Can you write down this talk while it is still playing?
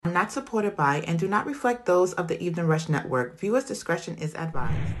not supported by, and do not reflect those of the Evening Rush Network. Viewers' discretion is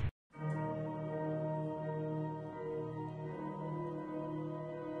advised.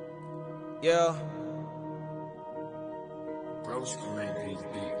 Yeah.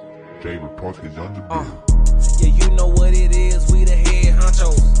 Jay Reported on the beat. Yeah, you know what it is. We the head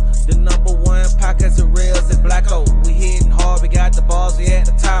honchos. The number one podcast of reels is Blacko. We hitting hard. We got the balls. We at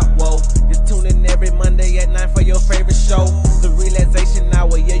the top. Whoa. Just tune in every Monday at 9 for your favorite show. The Realization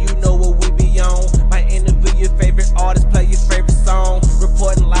Hour. Yeah, you know what we be on. Might interview your favorite artist. Play your favorite song.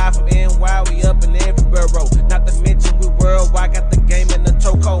 Reporting live from NY. We up in every borough. Not to mention we worldwide. Got the game in the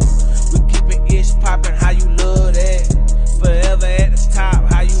chokehold. We keep it ish poppin'. How you love that? Forever at the top.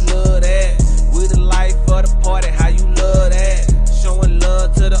 How you love that? We the life of the party, how you love that? Showing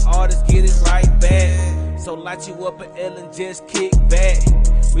love to the artists, get it right back. So light you up an L and just kick back.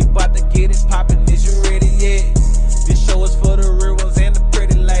 We bout to get it poppin', is you ready yet? This show is for the real ones and the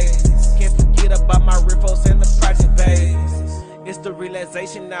pretty ladies. Can't forget about my riffos and the project babies. It's the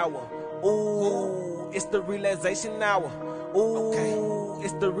Realization Hour. Ooh, it's the Realization Hour. Ooh,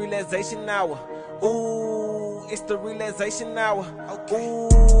 it's the Realization Hour. Ooh, it's the Realization Hour. Ooh.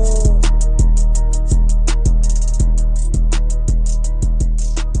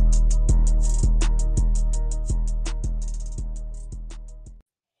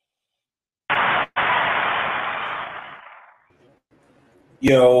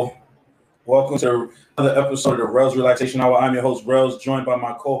 Yo, welcome to another episode of the Rels Relaxation Hour. I'm your host, Rels, joined by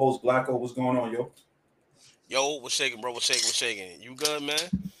my co-host, Blacko. What's going on, yo? Yo, what's shaking, bro? What's shaking? You good, man?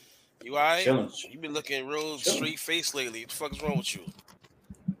 You all right? Chilling. You been looking real straight face lately. What the fuck is wrong with you?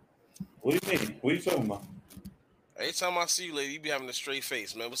 What do you mean? What are you talking about? Every time I see you lately, you be having a straight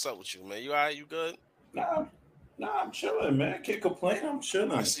face, man. What's up with you, man? You all right? You good? Nah, I'm chilling, man. Can't complain. I'm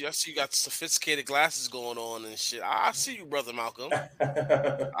chilling. I see you got sophisticated glasses going on and shit. I see you, brother Malcolm.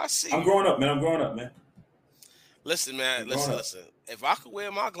 I see I'm you. growing up, man. Listen, man. Listen. If I could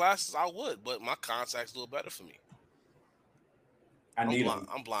wear my glasses, I would, but my contacts do it better for me. I need them.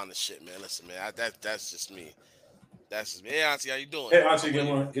 I'm blind as shit, man. Listen, man. That's just me. That's just me. Hey, Auntie, how you doing? Hey, Auntie,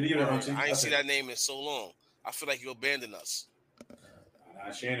 good evening, Auntie. I ain't see that name in so long. I feel like you abandoned us.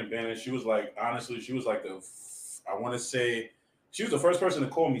 Nah, she ain't abandoned. She was like, honestly, I want to say, she was the first person to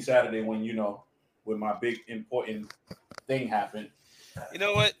call me Saturday when my big important thing happened. You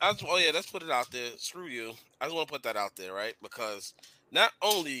know what? Let's put it out there. Screw you. I just want to put that out there, right? Because not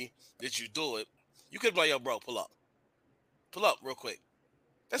only did you do it, you could be like, yo, bro, pull up. Pull up real quick.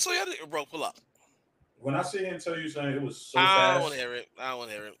 That's all you had to do, bro, pull up. When I sit here and tell you something, it was so I fast. don't want to hear it.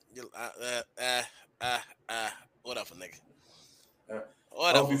 Whatever, nigga.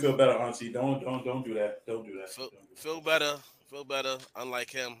 I hope you feel better, Auntie. Don't do that. Don't do that. Feel better. Unlike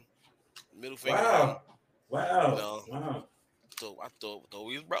him. Middle finger. Wow. So I thought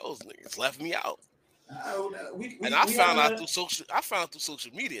we was bros. Niggas left me out. I found out through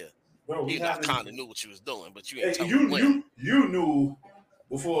social media. Bro, I kind of knew what you was doing, but you ain't tell me when. You knew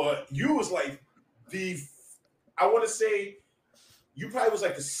before. You was like I want to say you probably was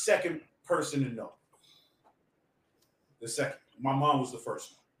like the second person to know. The second. My mom was the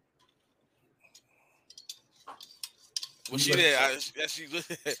first one. Well, she did.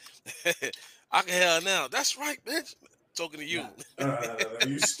 I can hear her now. That's right, bitch. Talking to you. No,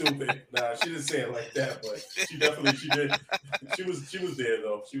 you stupid. Nah, she didn't say it like that, but she did. She was there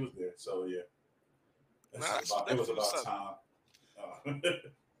though. She was there. So yeah. It was about time.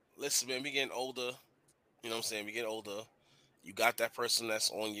 Listen, man, we getting older. You know what I'm saying? We getting older. You got that person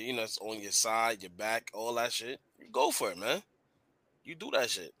that's on you, that's on your side, your back, all that shit. You go for it, man. You do that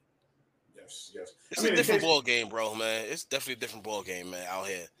shit. Yes. It's a different ball game, bro, man. It's definitely a different ball game, man, out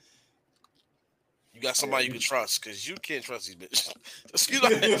here. You got somebody you can trust, because you can't trust these bitches. Excuse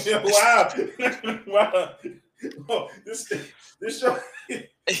me. Wow. Oh, this show. We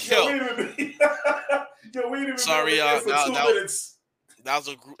didn't even sorry, y'all. That was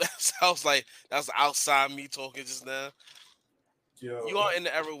a group. That was outside me talking just now. Yo. You are in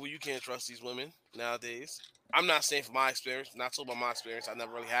the era where you can't trust these women nowadays. I'm not saying from my experience, not talking about my experience. I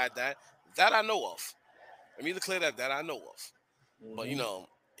never really had that. That I know of. Let me declare that I know of. Mm-hmm. But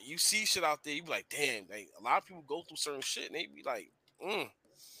you see shit out there, you be like, damn, like, a lot of people go through certain shit and they be like,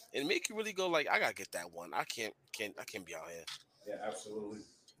 and make you really go like, I gotta get that one. I can't be out here. Yeah, absolutely.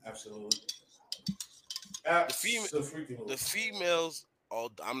 The females,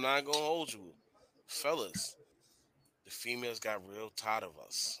 I'm not gonna hold you, fellas. The females got real tired of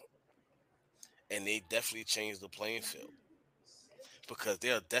us, and they definitely changed the playing field because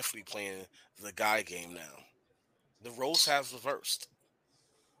they are definitely playing the guy game now. The roles have reversed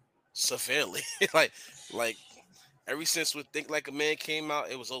severely. like Ever since when Think Like a Man came out,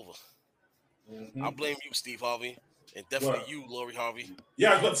 it was over. Mhm. I blame you, Steve Harvey, and definitely you, Lori Harvey.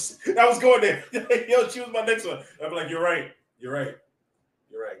 Yeah, I was going there. Yo, she was my next one. I'm like, you're right. You're right.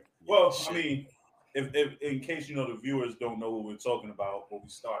 You're right. Well, I mean, if in case you know the viewers don't know what we're talking about, what we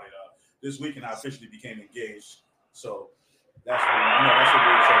started this weekend, I officially became engaged. So that's what, that's what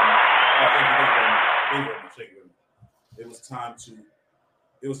we were talking about. Oh, thank you very much. Thank you very much.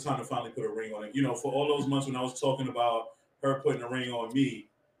 It was time to finally put a ring on it. For all those months when I was talking about her putting a ring on me,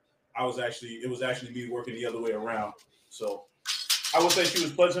 it was actually me working the other way around. So I would say she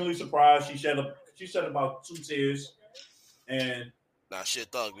was pleasantly surprised. She shed about 2 tears, and shit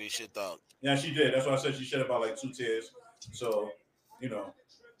thug, man, shit thug. Yeah, she did. That's why I said she shed about like 2 tears. So,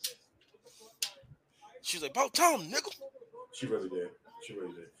 she's like, about time, nigga. She really did.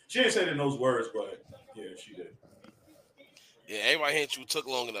 She didn't say it in those words, but yeah, she did. Yeah, everybody hit you took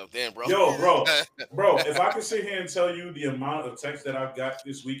long enough. Damn, bro. Yo, bro, if I could sit here and tell you the amount of text that I've got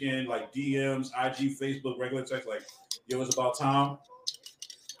this weekend, like DMs, IG, Facebook, regular text, like, yo, it's about time.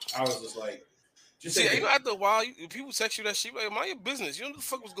 I was just like, after a while, people text you that shit, like, mind your business. You know what the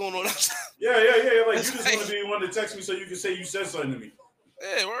fuck was going on outside. Yeah. Like, you just want to be one to text me so you can say you said something to me.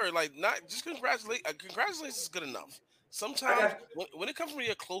 Yeah, word. Like, not just congratulate. Congratulations is good enough. Sometimes when it comes from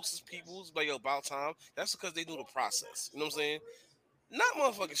your closest peoples, like, about time, that's because they know the process. You know what I'm saying? Not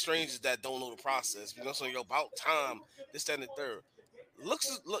motherfucking strangers that don't know the process. You know what I'm saying? About time, this, that, and the third.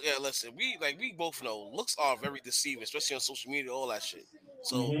 Listen, we both know looks are very deceiving, especially on social media, all that shit.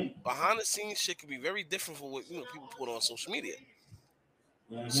 So behind the scenes shit can be very different from what people put on social media.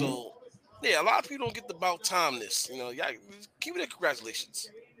 Mm-hmm. So yeah, a lot of people don't get the about timeness. Yeah, keep it. Congratulations.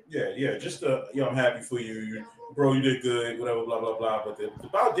 Yeah, just I'm happy for you, bro. You did good, whatever, blah blah blah. But the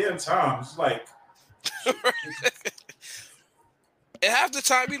about damn time, it's like. And half the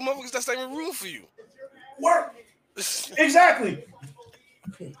time, the motherfuckers that's not even room for you. Work. Exactly.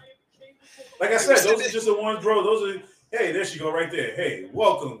 Like I said, those are just the ones, bro. Those are. Hey, there she go, right there. Hey,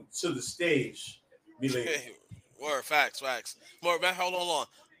 welcome to the stage, Milady. Hey, word, facts. More, man, hold on.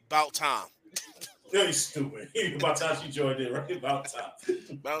 About time. Yo, you stupid. About time she joined in, right? About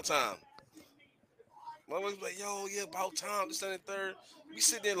time. Motherfuckers like, yo, yeah, about time. This, that, and third. We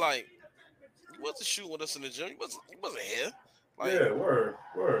sit there like, you wasn't shooting with us in the gym. You wasn't here. Like, yeah, word.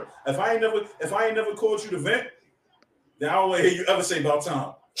 If I ain't never called you to vent, then I don't want to hear you ever say about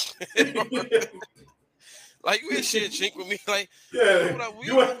time. Like, you ain't shit chink with me. Like, yeah,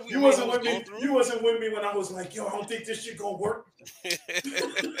 you wasn't with me. You wasn't with me when I was like, yo, I don't think this shit gonna work.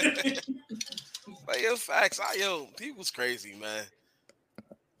 Like, yo, facts. People's crazy, man.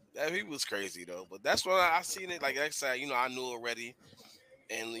 Yeah, people's crazy though. But that's what I seen it. Like I said, I knew already,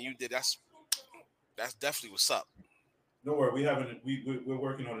 and you did. That's definitely what's up. Don't worry, we're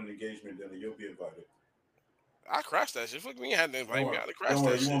working on an engagement dinner. You'll be invited. I crashed that shit. Fuck me, I had to invite me. I had to crash don't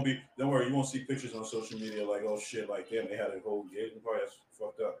worry, that shit. Don't worry, you won't see pictures on social media like, oh shit, like damn, they had a whole engagement party. That's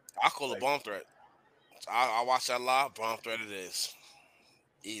fucked up. I call it bomb threat. I watch that live. Bomb threat it is.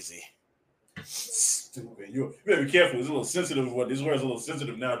 Easy. Stupid. You better be careful. It's a little sensitive. This word's a little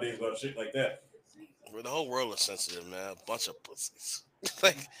sensitive nowadays about shit like that. Well, the whole world is sensitive, man. A bunch of pussies.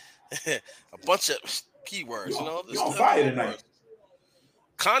 Like a bunch of keywords. You on fire tonight.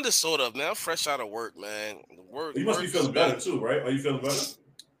 Kinda, sort of, man. I'm fresh out of work, man. You must be feeling better too, right? Are you feeling better?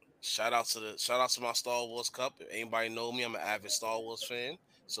 Shout out to my Star Wars cup. If anybody know me, I'm an avid Star Wars fan.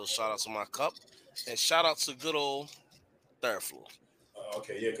 So shout out to my cup, and shout out to good old Theraflu.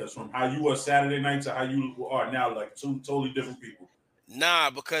 Okay, yeah, because from how you were Saturday night to how you are now, like two totally different people.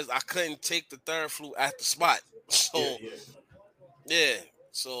 Nah, because I couldn't take the Theraflu at the spot. So yeah.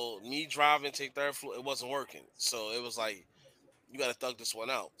 So me driving, take Theraflu, it wasn't working. So it was like, you got to thug this one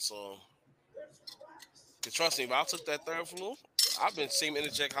out. So, trust me, if I took that Theraflu, I've been same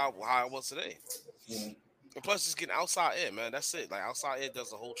energetic how I was today. Mm-hmm. And plus, just getting outside air, man. That's it. Like, outside air does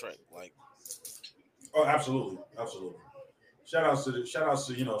the whole trick. Like, oh, absolutely. Shout outs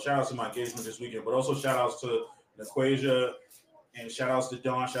to my engagement this weekend, but also shout outs to Naquasia and shout outs to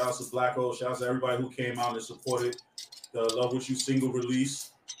Dawn, shout outs to Black Hole, shout outs to everybody who came out and supported the Love With You single release.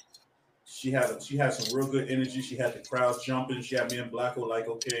 She had some real good energy. She had the crowd jumping. She had me and Black Hole like,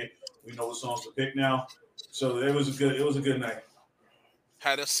 okay, we know what songs to pick now. So it was a good night.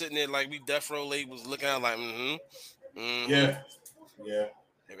 Had us sitting there like we Death Row late was looking out like, Yeah.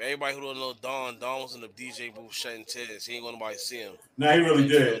 If everybody who don't know Don was in the DJ booth shedding tears. He ain't gonna nobody see him. Nah, he really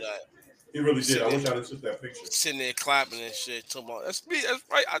did. He really did. I wish I had took that picture. Sitting there clapping and shit. Talking about, that's me. That's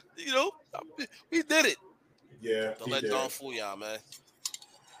right. We did it. Yeah. Don't let Don fool y'all, man.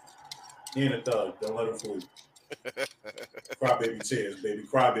 He ain't a thug. Don't let him fool you. Crybaby tears, baby.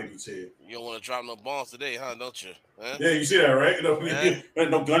 Crybaby tears. You don't want to drop no bombs today, huh? Don't you? Huh? Yeah, you see that, right? No,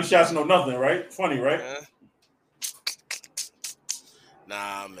 no gunshots, no nothing, right? Funny, right? Huh?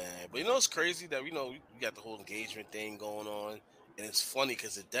 Nah, man. But you know it's crazy that we got the whole engagement thing going on, and it's funny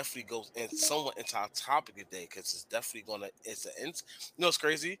because it definitely goes in somewhat into our topic today because it's definitely it's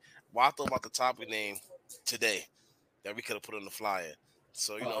crazy. Well, I thought about the topic name today that we could have put on the flyer.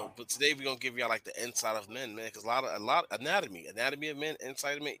 So but today we're gonna give y'all like the inside of men, man, because a lot anatomy of men,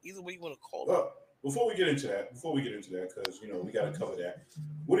 inside of men, either way you want to call it. Before we get into that, because we got to cover that.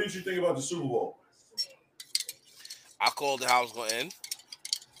 What did you think about the Super Bowl? I called it how it was gonna end.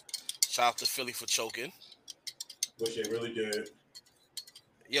 Shout out to Philly for choking. Which they really did.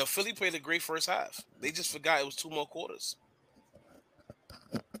 Yeah, Philly played a great first half. They just forgot it was 2 more quarters.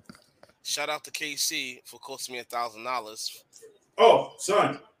 Shout out to KC for costing me $1,000. Oh,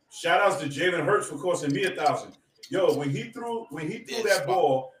 son! Shout outs to Jalen Hurts for costing me $1,000. Yo, when he threw that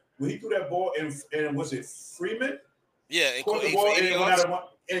ball, and was it Freeman? Yeah, and caught the ball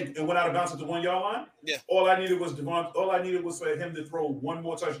and went out of bounds at the 1 yard line. Yeah. All I needed was for him to throw one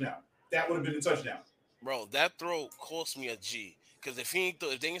more touchdown. That would have been the touchdown. Bro, that throw cost me a G. Because if they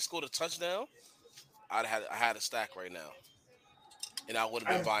didn't score a touchdown, I had a stack right now, and I would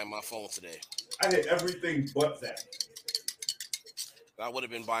have been buying my phone today. I hit everything but that. I would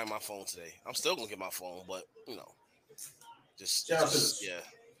have been buying my phone today. I'm still gonna get my phone, but shout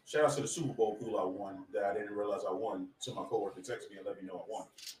out to the Super Bowl pool I won that I didn't realize I won. So my coworker texted me and let me know I won.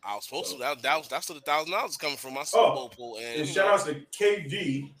 I was supposed to. That's where the $1,000 coming from my Super Bowl pool. And shout out to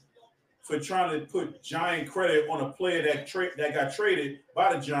KD for trying to put giant credit on a player that got traded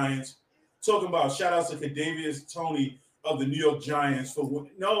by the Giants. Talking about shout outs to Kadarius Toney of the New York Giants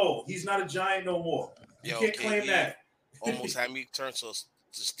no, he's not a Giant no more. You can't claim that. Almost had me turn to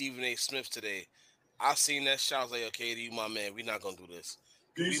Stephen A. Smith today. I seen that shot. I was like, okay, you my man. We're not gonna do this.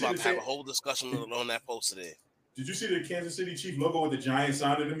 We about to have a whole discussion on that post today. Did you see the Kansas City Chief logo with the Giant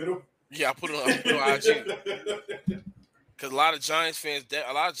sign in the middle? Yeah, I put it on IG. Because a lot of Giants fans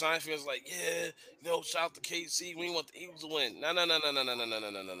like, yeah, shout out to KC. We want the Eagles to win. No.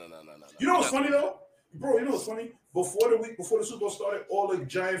 You know what's funny though, bro? You know what's funny? Before the Super Bowl started, all the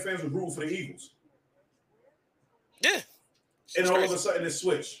Giant fans were rooting for the Eagles. Yeah. And all of a sudden it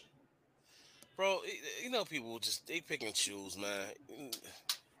switched. Bro, people they pick and choose, man.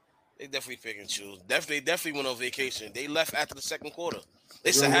 They definitely pick and choose. Definitely went on vacation. They left after the second quarter.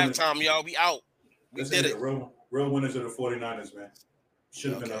 They said halftime, y'all, we out. We did it. Real winners are the 49ers, man.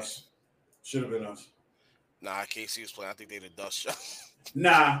 Should have been us. Nah, KC was playing. I think they the dust shot.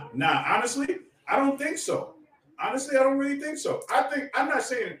 Nah. Honestly, I don't think so. Honestly, I don't really think so. I'm not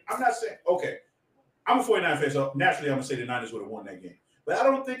saying. Okay, I'm a 49 fan, so naturally I'm gonna say the Niners would have won that game. But I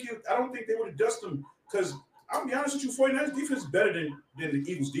don't think they would have dusted them because I'll be honest with you, 49ers defense is better than the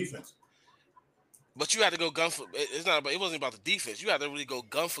Eagles defense. But you had to go gun for it wasn't about the defense. You had to really go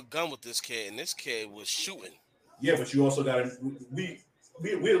gun for gun with this kid, and this kid was shooting. Yeah, but you also got we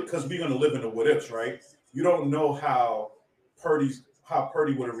because we're gonna live in the what ifs, right? You don't know how Purdy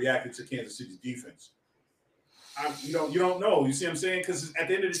would have reacted to Kansas City's defense. You don't know. You see what I'm saying? Because at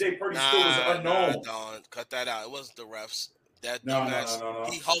the end of the day, Purdy still is unknown. Don, cut that out. It wasn't the refs. No.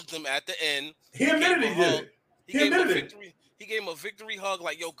 He hugged him at the end. He admitted he did it. He admitted it. He gave him a victory hug,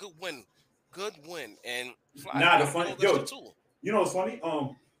 like, yo, good win. And the funny, you know what's funny?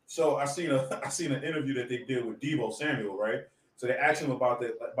 So I seen an interview that they did with Deebo Samuel, right? So they asked him about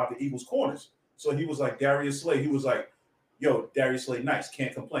the Eagles corners. So he was like Darius Slay. He was like, yo, Darius Slay, nice,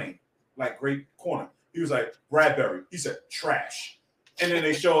 can't complain, like great corner. He was like Bradbury. He said trash. And then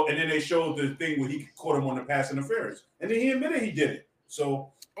they showed the thing where he caught him on the pass interference, and then he admitted he did it.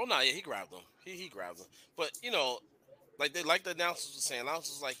 So he grabbed him. He grabbed him. But like the announcers were saying,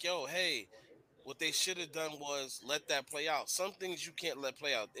 announcers was like, yo, hey, what they should have done was let that play out. Some things you can't let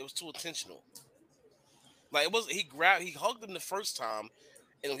play out. It was too intentional. Like it was, he hugged him the first time,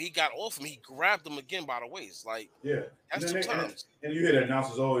 and when he got off him, he grabbed him again by the waist. Like, yeah, that's 2 times. And you hear the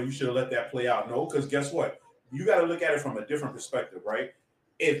announcers, oh, you should have let that play out. No, because guess what? You got to look at it from a different perspective, right?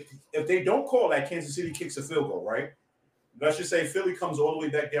 If they don't call that, Kansas City kicks a field goal, right? Let's just say Philly comes all the way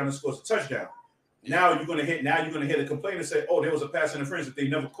back down and scores a touchdown. Yeah. Now you're gonna hit a complaint and say, oh, there was a pass interference that they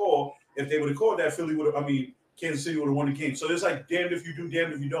never called. If they would have called that, Kansas City would have won the game. So it's like damned if you do,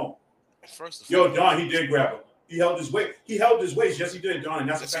 damned if you don't. Don, he did grab him. He held his weight. Yes, he did, Don, and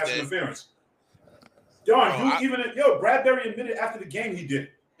that's a pass interference. Don, Bradbury admitted after the game he did.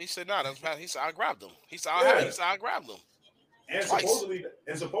 He said, "No, that's pass." He said, "I grabbed him." He said, I grabbed him." And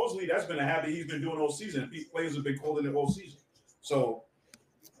supposedly that's been a habit he's been doing all season. Players have been calling it all season. So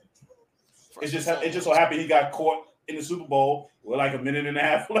It's just so happened he got caught in the Super Bowl with like a minute and a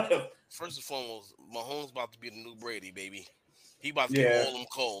half left. First and foremost, Mahomes about to be the new Brady, baby. He about to get all them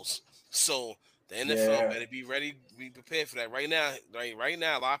calls. So the NFL better be ready, be prepared for that. Right now, a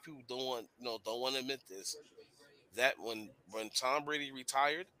lot of people don't want to admit this. That when Tom Brady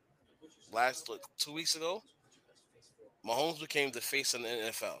retired last 2 weeks ago, Mahomes became the face of the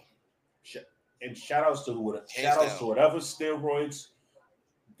NFL. And shout outs to whatever steroids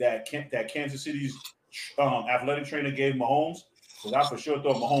that Kansas City's athletic trainer gave Mahomes, because I for sure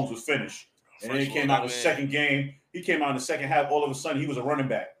thought Mahomes was finished. And then he came out in the second game. He came out in the second half. All of a sudden, he was a running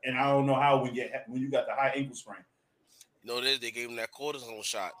back. And I don't know how when you got the high ankle sprain. You know they gave him that cortisone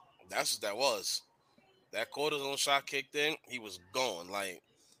shot. That's what that was. That cortisone shot kicked in. He was gone. Like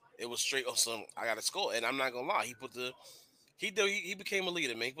it was straight on some. I got to score. And I'm not gonna lie. He became a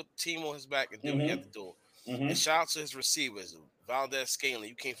leader, man. He put the team on his back and did what he had to do. Mm-hmm. And shout out to his receivers, Valdez Scaling.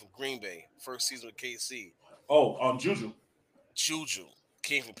 You came from Green Bay, first season with KC. Juju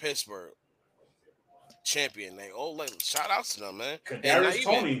came from Pittsburgh. Champion, shout outs to them, man. Kadarius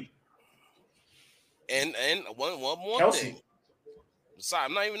Toney. And one more Kelsey. thing.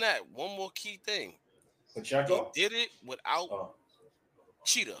 Besides, not even that. One more key thing. Pacheco? They did it without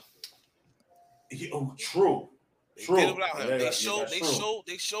Cheetah. True. They did it without him.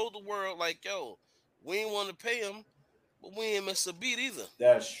 They showed the world like, yo, we ain't want to pay him, but we ain't miss a beat either.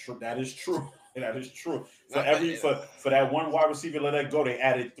 That's true. That is true. That is true. For that one wide receiver let that go, they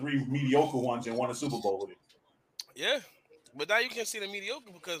added 3 mediocre ones and won a Super Bowl with it. Yeah. But now you can see the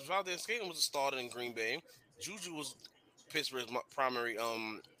mediocre because Valdez Scaling was a starter in Green Bay. Juju was Pittsburgh's primary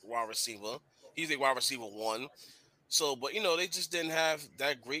wide receiver. He's a wide receiver 1. So, but they just didn't have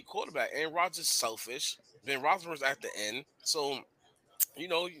that great quarterback. Aaron Rodgers selfish. Ben Roethlisberger's at the end. So, you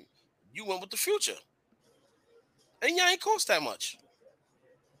went with the future. And y'all ain't cost that much.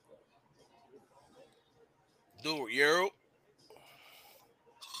 Dude,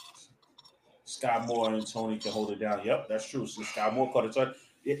 Sky Moore and Toney can hold it down. Yep, that's true. So Sky Moore caught a touch.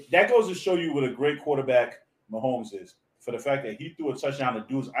 That goes to show you what a great quarterback Mahomes is. For the fact that he threw a touchdown to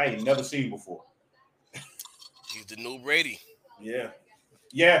dudes I ain't never seen before. He's the new Brady. Yeah.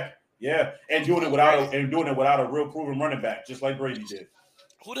 And doing it without a real proven running back, just like Brady did.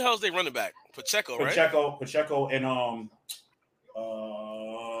 Who the hell is they running back? Pacheco, right? Pacheco, and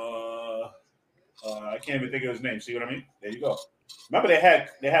I can't even think of his name. See what I mean? There you go. Remember they had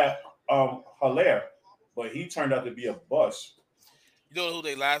Hilaire, but he turned out to be a bust. You know who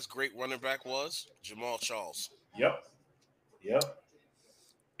their last great running back was? Jamal Charles. Yep.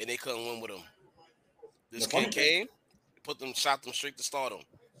 And they couldn't win with him. This kid came, shot them straight to stardom.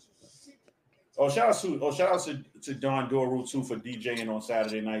 Shout out to Don Doru too for DJing on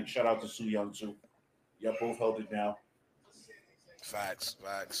Saturday night. Shout out to Sue Young too. Y'all both held it down. Facts.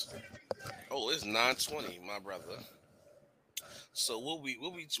 Oh, it's 9:20, my brother. So what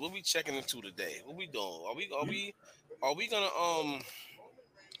we checking into today? What we doing? Are we gonna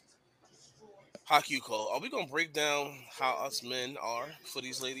how you call? Are we gonna break down how us men are for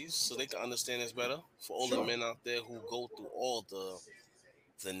these ladies so they can understand us better? For all the men out there who go through all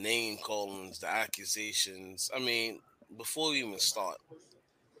the name callings, the accusations. I mean, before we even start,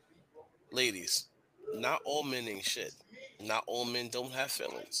 ladies, not all men ain't shit. Not all men don't have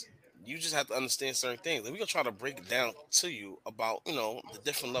feelings. You just have to understand certain things. And we're going to try to break it down to you about, the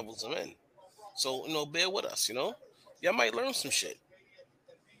different levels of men. So, bear with us, Y'all might learn some shit.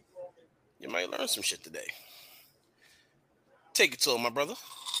 You might learn some shit today. Take it to him, my brother.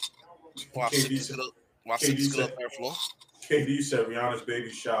 KD said Rihanna's baby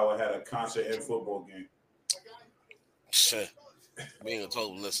shower had a concert and football game. Shit. We ain't gonna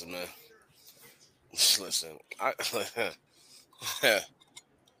listen, man. Listen.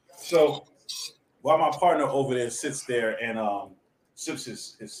 So while my partner over there sits there and sips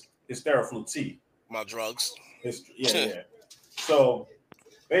his Theraflu tea. My drugs. Yeah. So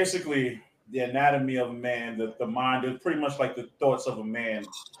basically the anatomy of a man, the mind, is pretty much like the thoughts of a man,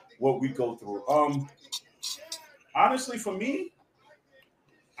 what we go through. Honestly, for me,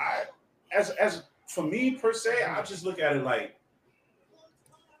 for me per se, I just look at it like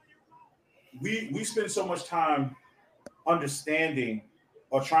we spend so much time understanding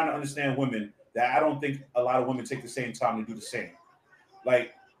or trying to understand women that I don't think a lot of women take the same time to do the same.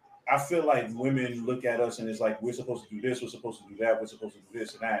 Like, I feel like women look at us and it's like, we're supposed to do this, we're supposed to do that, we're supposed to do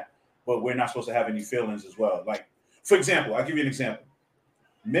this and that, but we're not supposed to have any feelings as well. Like, for example, I'll give you an example.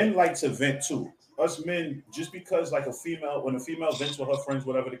 Men like to vent too. Us men, just because when a female vents with her friends,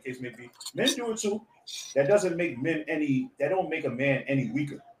 whatever the case may be, men do it too. That doesn't make that don't make a man any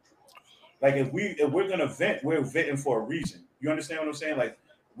weaker. Like if we're gonna vent, we're venting for a reason. You understand what I'm saying? Like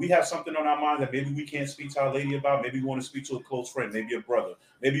we have something on our mind that maybe we can't speak to our lady about. Maybe we want to speak to a close friend, maybe a brother.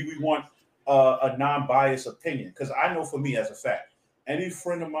 Maybe we want a non-biased opinion. Because I know for me, as a fact, any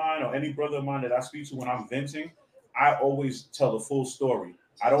friend of mine or any brother of mine that I speak to when I'm venting, I always tell the full story.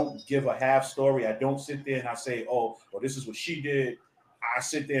 I don't give a half story. I don't sit there and I say, oh, well, this is what she did. I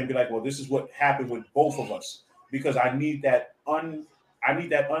sit there and be like, well, this is what happened with both of us. Because I need that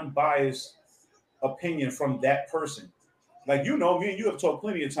unbiased opinion from that person. Like, you know, me and you have talked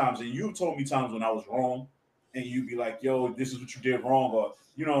plenty of times, and you told me times when I was wrong, and you'd be like, yo, this is what you did wrong, or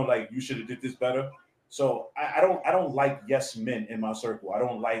you know, like you should have did this better. So I don't like yes men in my circle. I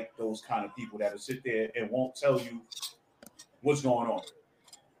don't like those kind of people that will sit there and won't tell you what's going on.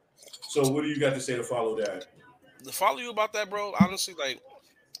 So what do you got to say to follow that? To follow you about that, bro, honestly, like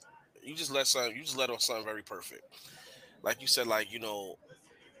you just let off something very perfect. Like you said, like, you know,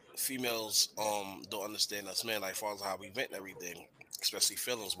 females don't understand us men, like far as how we vent and everything, especially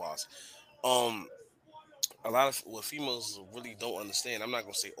feelings wise. Um a lot of what females really don't understand, I'm not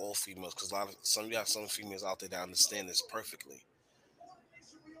gonna say all females, because a lot of some you have some females out there that understand this perfectly.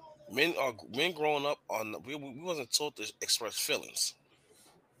 Men growing up on we wasn't taught to express feelings.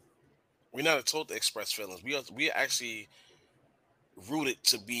 We're not taught to express feelings. We actually rooted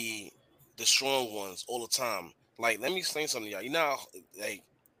to be the strong ones all the time. Like, let me explain something to y'all. Like,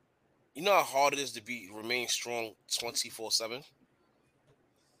 you know how hard it is to remain strong 24/7,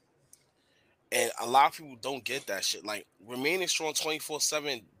 and a lot of people don't get that shit. Like, remaining strong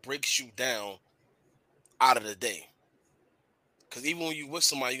 24/7 breaks you down out of the day. Because even when you with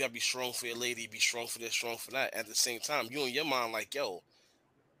somebody, you gotta be strong for your lady, be strong for this, strong for that. At the same time, you in your mind like, yo,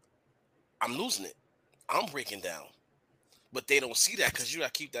 I'm losing it. I'm breaking down. But they don't see that because you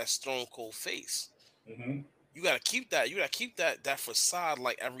gotta keep that stone cold face. Mm-hmm. You gotta keep that. You gotta keep that facade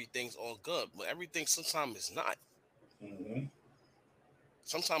like everything's all good, but everything sometimes is not. Mm-hmm.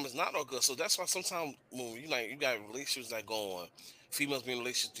 Sometimes it's not all good. So that's why sometimes when you got relationships that go on, females being in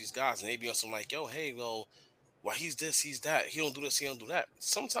relationships with these guys, and they be on some like, yo, hey, well, he's this, he's that, he don't do this, he don't do that.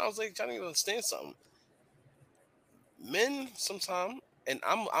 Sometimes they trying to understand something. Men sometimes, and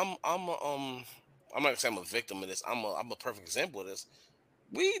I'm not gonna say I'm a victim of this. I'm a perfect example of this.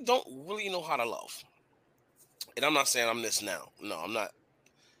 We don't really know how to love. And I'm not saying I'm this now. No, I'm not.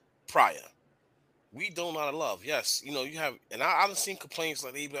 Prior, we don't know how to love. Yes, you know, you have, and I've seen complaints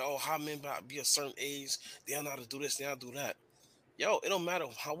like they be like, oh, how men be a certain age, they don't know how to do this, they don't do that. Yo, it don't matter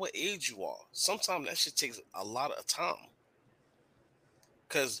what age you are. Sometimes that shit takes a lot of time.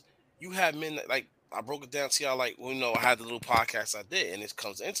 Cause you have men that, like, I broke it down to y'all, like, well, you know, I had the little podcast I did, and it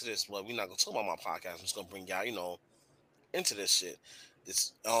comes into this. Well, we're not gonna talk about my podcast. I'm just gonna bring y'all, you know, into this shit.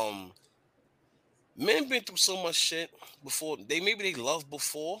 This Men been through so much shit before. Maybe they loved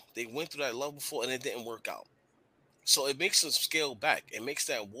before. They went through that love before and it didn't work out. So it makes them scale back. It makes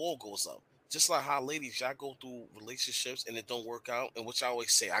that wall goes up. Just like how ladies, y'all go through relationships and it don't work out. And which I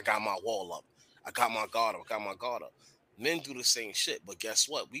always say, I got my wall up. I got my guard up. I got my guard up. Men do the same shit. But guess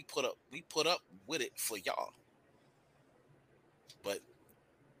what? We put up with it for y'all. But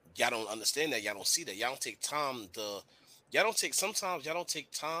y'all don't understand that. Y'all don't see that. Y'all don't take time sometimes y'all don't take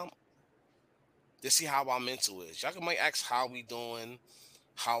time to see how our mental is. Y'all might ask how we doing,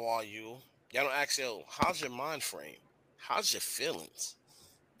 how are you? Y'all don't ask, yo, how's your mind frame? How's your feelings?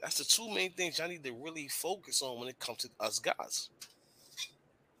 That's the two main things y'all need to really focus on when it comes to us guys.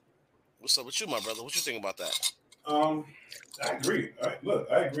 What's up with you, my brother? What you think about that? I agree.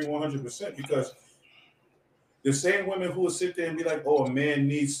 I agree 100% because the same women who will sit there and be like, oh, a man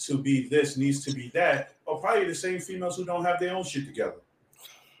needs to be this, needs to be that, are probably the same females who don't have their own shit together.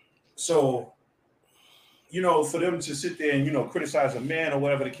 So, you know, for them to sit there and, you know, criticize a man or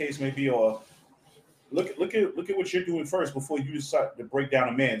whatever the case may be, or look at what you're doing first before you start to break down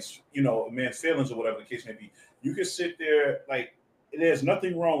a man's feelings or whatever the case may be. You can sit there, like, there's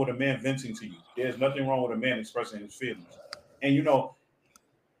nothing wrong with a man venting to you. There's nothing wrong with a man expressing his feelings. And, you know,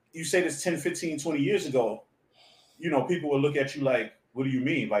 you say this 10, 15, 20 years ago, you know, people will look at you like, what do you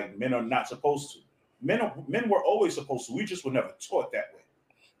mean? Like, men are not supposed to. Men were always supposed to. We just were never taught that way.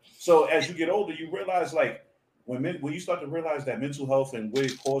 So as you get older, you realize, like, when you start to realize that mental health and what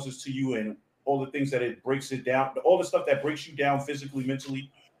it causes to you and all the things that it breaks it down, all the stuff that breaks you down physically,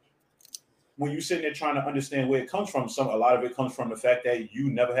 mentally, when you're sitting there trying to understand where it comes from, a lot of it comes from the fact that you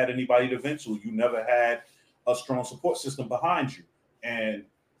never had anybody to vent to. You never had a strong support system behind you. And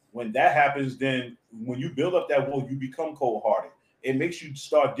when that happens, then when you build up that wall, you become cold-hearted. It makes you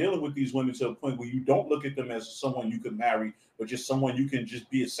start dealing with these women to a point where you don't look at them as someone you could marry, but just someone you can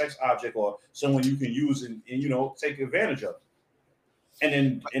just be a sex object or someone you can use and you know, take advantage of.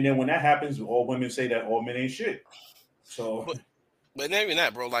 And then when that happens, all women say that all men ain't shit. So, But not even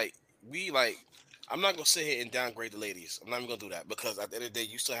that, bro. Like I'm not gonna sit here and downgrade the ladies. I'm not even gonna do that because at the end of the day,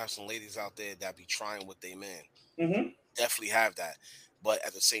 you still have some ladies out there that be trying with their man. Mm-hmm. Definitely have that. But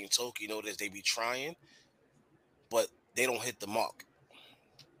at the same token, that they be trying, but they don't hit the mark.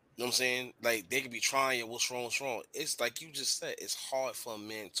 You know what I'm saying? Like they could be trying. What's wrong? What's wrong? It's like you just said. It's hard for a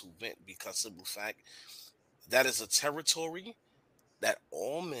man to vent because simple fact that is a territory that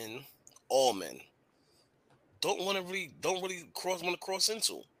all men don't really cross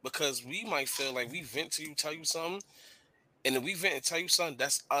into because we might feel like we vent to you, tell you something, and if we vent and tell you something,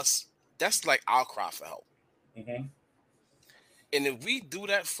 that's us. That's like our cry for help. Mm-hmm. And if we do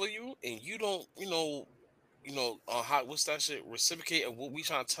that for you, and you don't, how what's that shit? Reciprocate of what we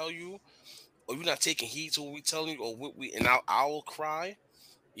trying to tell you, or you're not taking heed to what we telling you, or what we and our cry,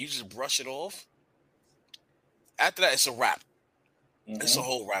 you just brush it off. After that, it's a wrap. It's a Mm-hmm.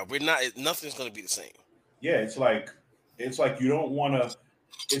 whole wrap. We're not. Nothing's gonna be the same. Yeah, it's like you don't want to.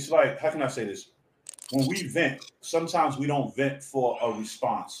 It's like, how can I say this? When we vent, sometimes we don't vent for a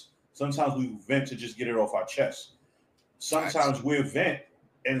response. Sometimes we vent to just get it off our chest. Facts. Sometimes we vent,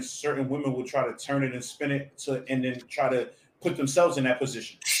 and certain women will try to turn it and spin it and then try to put themselves in that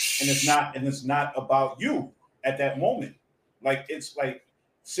position. And it's not about you at that moment. Like it's like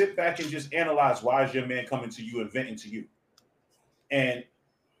sit back and just analyze why is your man coming to you and venting to you. And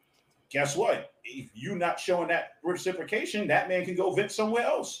guess what? If you're not showing that reciprocation, that man can go vent somewhere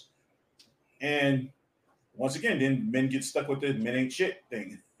else. And once again, then men get stuck with the men ain't shit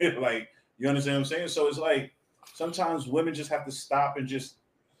thing. Like, you understand what I'm saying? So it's like sometimes women just have to stop and just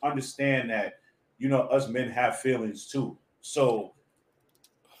understand that, us men have feelings too. So,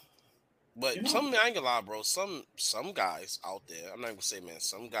 you But know, I ain't gonna lie, bro. Some guys out there, I'm not gonna say man,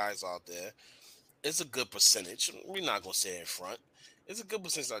 some guys out there, it's a good percentage. We're not gonna say it in front. It's a good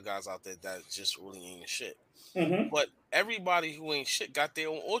percentage of guys out there that just really ain't shit. hmm But everybody who ain't shit got their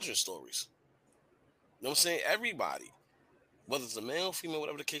own origin stories. You know what I'm saying? Everybody. Whether it's a male, female,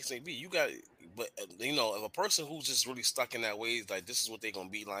 whatever the case may be, you got but if a person who's just really stuck in that way, like this is what they're gonna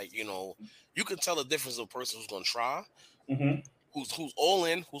be like, you can tell the difference of a person who's gonna try, hmm who's all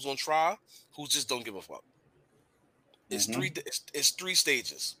in, who's gonna try, who just don't give a fuck. hmm It's three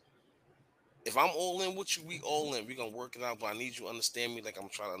stages. If I'm all in with you, we all in. We gonna work it out, but I need you to understand me like I'm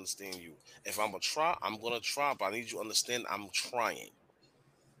trying to understand you. If I'm gonna try, I'm gonna try, but I need you to understand I'm trying.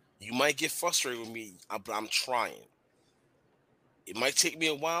 You might get frustrated with me, but I'm trying. It might take me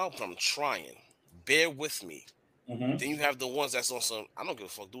a while, but I'm trying. Bear with me. hmm Then you have the ones that's on some, I don't give a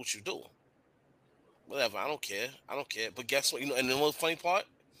fuck, do what you do. Whatever, I don't care. I don't care. But guess what? And the one funny part,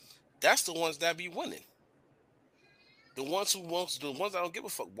 that's the ones that be winning. The ones that don't give a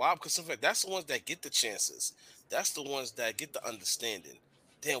fuck. Why? Because in fact, that's the ones that get the chances. That's the ones that get the understanding.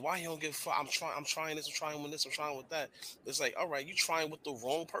 Then why you don't give a fuck? I'm trying this, I'm trying with this, I'm trying with that. It's like, all right, you trying with the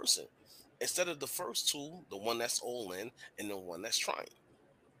wrong person. Instead of the first two, the one that's all in and the one that's trying.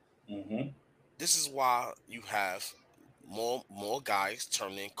 hmm This is why you have more guys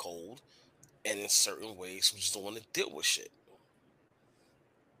turning cold and in certain ways who just don't want to deal with shit.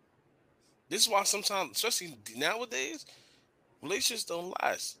 This is why sometimes, especially nowadays, relationships don't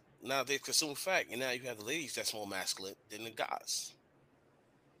last. Now they consume fact, and now you have the ladies that's more masculine than the guys.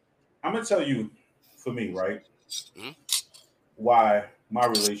 I'm gonna tell you, for me, right, Mhm. why my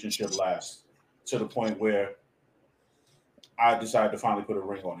relationship lasts to the point where I decided to finally put a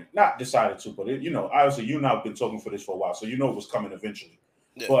ring on it. Not decided to, but obviously you and I've been talking for this for a while, so you know it was coming eventually.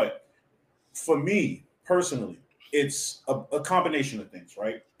 Yeah. But for me personally, it's a combination of things,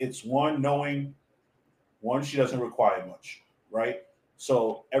 right? It's one knowing, one, she doesn't require much, right?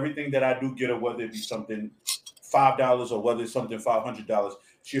 So everything that I do get her, whether it be something $5 or whether it's something $500,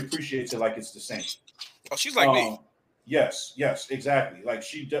 she appreciates it like it's the same. Oh, she's like me. Um, yes, yes, exactly. Like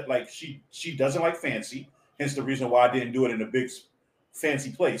she doesn't like fancy. Hence the reason why I didn't do it in a big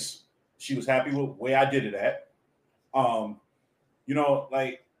fancy place. She was happy with the way I did it at. Um,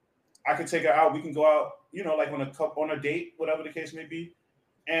 like I could take her out. We can go out. Like on a date, whatever the case may be,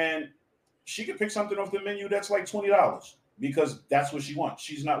 and she could pick something off the menu that's like $20 because that's what she wants.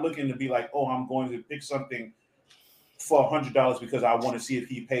 She's not looking to be like, oh, I'm going to pick something for $100 because I want to see if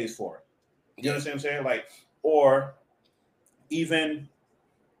he pays for it. You Yeah. understand what I'm saying? Like, or even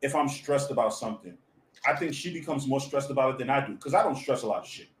if I'm stressed about something, I think she becomes more stressed about it than I do because I don't stress a lot of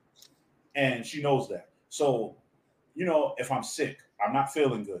shit, and she knows that. So, if I'm sick, I'm not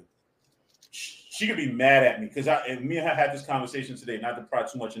feeling good. She could be mad at me because me and her had this conversation today. Not to pry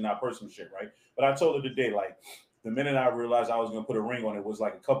too much in our personal shit, right? But I told her today, like, the minute I realized I was gonna put a ring on it was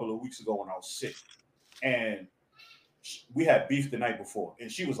like a couple of weeks ago when I was sick, and we had beef the night before,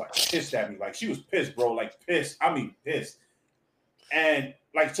 and she was like pissed at me, like she was pissed, bro, like pissed. I mean, pissed. And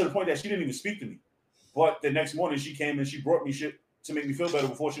like to the point that she didn't even speak to me. But the next morning she came and she brought me shit to make me feel better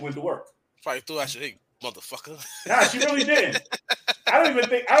before she went to work. Probably threw out your hey, motherfucker. Nah, she really didn't. I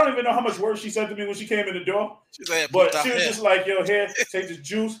don't even know how much words she said to me when she came in the door. She's like, but she was just like, yo, here, take this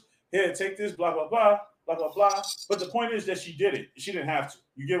juice. Here, take this, blah, blah, blah, blah, blah, blah. But the point is that she did it. She didn't have to.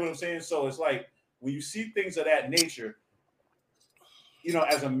 You get what I'm saying? So it's like when you see things of that nature, you know,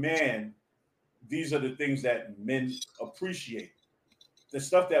 as a man, these are the things that men appreciate. The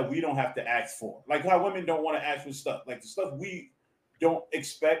stuff that we don't have to ask for. Like how women don't want to ask for stuff. Like the stuff we don't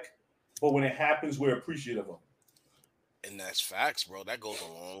expect, but when it happens, we're appreciative of it. And that's facts, bro. That goes a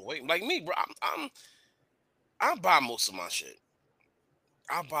long way. Like me, bro, I buy most of my shit.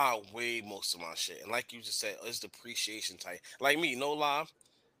 I buy way most of my shit. And like you just said, it's the appreciation type. Like me, no lie.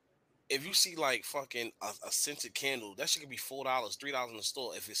 If you see like fucking a scented candle, that shit could be $4, $3 in the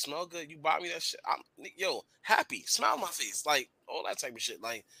store. If it smell good, you buy me that shit. I'm happy, smile on my face, like all that type of shit.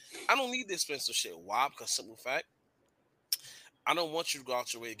 Like I don't need this expensive shit. Why? Because simple fact, I don't want you to go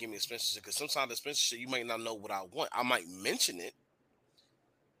out your way to give me expensive shit. Because sometimes the expensive shit you might not know what I want. I might mention it.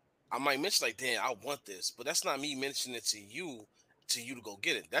 I might mention like, damn, I want this, but that's not me mentioning it to you to go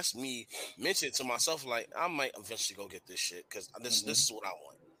get it. That's me mentioning it to myself. Like I might eventually go get this shit because this is what I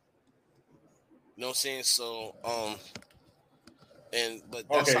want. You know what I'm saying? So, but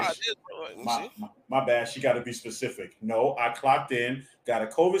that's how it is, bro. My bad. She got to be specific. No, I clocked in, got a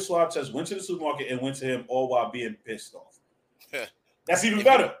COVID swab test, went to the supermarket, and went to him all while being pissed off. That's even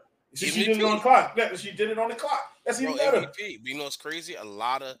better. She did it on the clock. She did it on the clock. That's even better. MVP. But you know what's crazy? A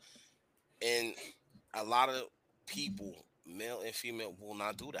lot of people, male and female, will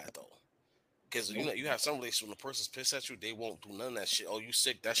not do that though. Because you know you have some relationships when the person's pissed at you, they won't do none of that shit. Oh, you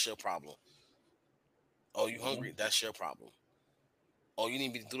sick? That's your problem. Oh, you hungry? That's your problem. Oh, you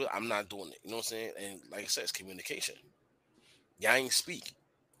need me to do it? I'm not doing it. You know what I'm saying? And like I said, it's communication. Y'all ain't speak.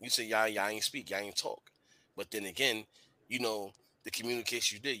 You say y'all ain't speak. Y'all ain't talk. But then again, you know, the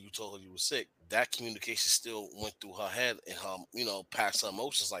communication you did, you told her you were sick. That communication still went through her head and her, you know, past her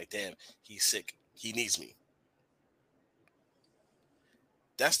emotions like, damn, he's sick. He needs me.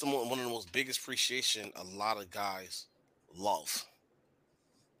 That's one of the most biggest appreciation a lot of guys love.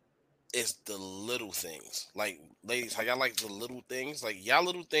 It's the little things. Like, ladies, how y'all like the little things? Like, y'all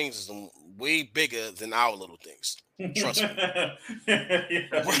little things is way bigger than our little things. Trust me.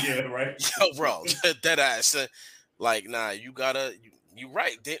 Yeah, right. Yo, bro, that ass. Like, nah, you gotta, you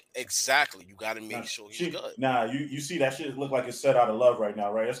right. Exactly. You gotta make sure he's good. Nah, you see that shit look like it's set out of love right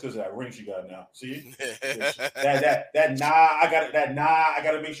now, right? That's because of that ring she got now. See? I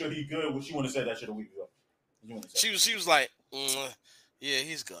gotta make sure he's good. Well, she wouldn't have said that shit a week ago. She was like, yeah,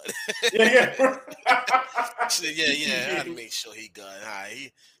 he's good. Yeah. She said, yeah, I gotta make sure he's good.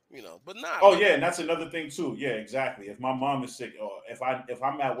 You know, but nah. Oh, yeah, and that's another thing too. Yeah, exactly. If my mom is sick, or if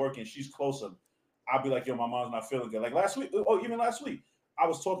I'm at work and she's closer, I'll be like, yo, my mom's not feeling good. Like even last week, I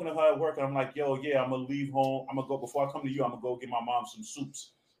was talking to her at work, and I'm like, yo, yeah, I'm gonna leave home. I'm gonna go before I come to you. I'm gonna go get my mom some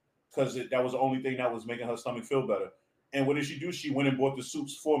soups because that was the only thing that was making her stomach feel better. And what did she do? She went and bought the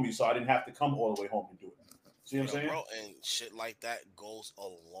soups for me, so I didn't have to come all the way home to do it. See what I'm saying? Bro, and shit like that goes a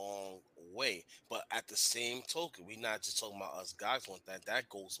long way. But at the same token, we not just talking about us guys want that. That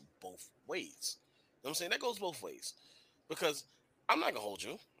goes both ways. You know what I'm saying? That goes both ways. Because I'm not gonna hold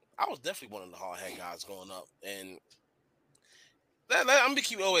you. I was definitely one of the hard-head guys growing up. And I'm gonna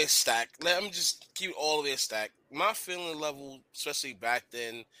keep it always stacked. Let me just keep it all the way stacked. My feeling level, especially back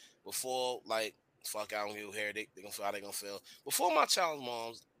then, before like fuck, I don't give a hair, they gonna feel how they gonna feel. Before my child's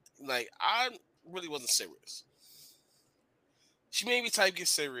moms, like I really wasn't serious. She made me type get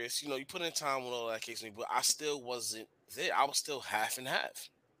serious. You know, you put in time with all that case, but I still wasn't there. I was still half and half.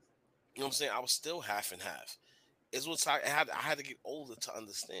 You know what I'm saying? I was still half and half. It's what I had to get older to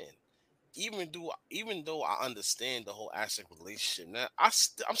understand. Even though I understand the whole aspect of relationship, now I'm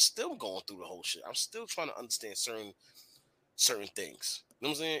still going through the whole shit. I'm still trying to understand certain things. You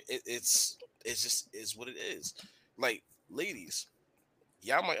know what I'm saying? It's just what it is. Like, ladies,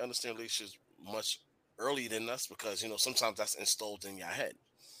 y'all might understand relationships much earlier than us because, you know, sometimes that's installed in your head.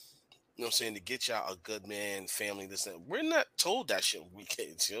 You know what I'm saying? To get y'all a good man, family, this and that. We're not told that shit when we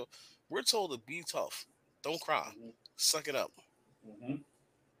kids, you know? We're told to be tough. Don't cry. Suck it up. Mm-hmm.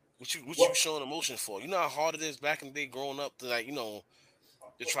 What you showing emotion for? You know how hard it is back in the day growing up to, like, you know,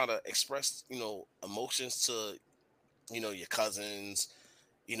 to try to express, you know, emotions to, you know, your cousins,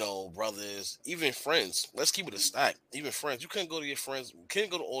 you know, brothers, even friends. Let's keep it a stack. Even friends. You can't go to your friends. You can't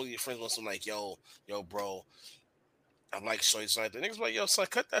go to all your friends with some like, yo, bro, I'm like, show you something. The niggas like, yo, son,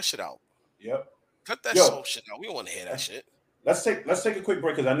 cut that shit out. Yep. Cut that soul shit out. We don't want to hear that shit. let's take a quick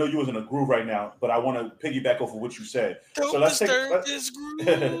break because I know you was in a groove right now, but I want to piggyback off of what you said. So Don't disturb this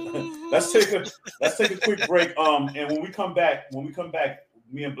groove. let's take a quick break. And when we come back,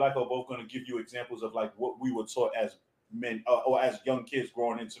 me and Black are both going to give you examples of like what we were taught as men or as young kids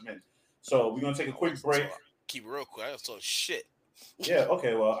growing into men. So we're gonna take a quick break. Keep it real quick. I was talking shit. Yeah.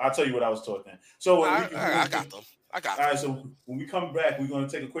 Okay. Well, I'll tell you what I was taught then. So I got them. All right. So when we come back, we're going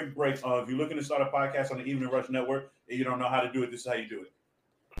to take a quick break. If you're looking to start a podcast on the Evening Rush Network and you don't know how to do it, this is how you do it.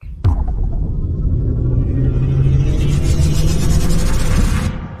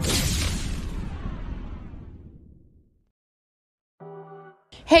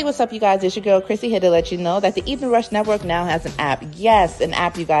 Hey, what's up, you guys? It's your girl, Chrissy, here to let you know that the Evening Rush Network now has an app. Yes, an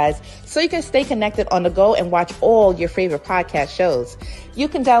app, you guys. So you can stay connected on the go and watch all your favorite podcast shows. You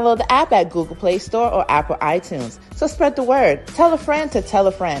can download the app at Google Play Store or Apple iTunes. So spread the word. Tell a friend to tell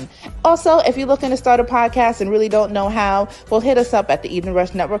a friend. Also, if you're looking to start a podcast and really don't know how, well, hit us up at the Evening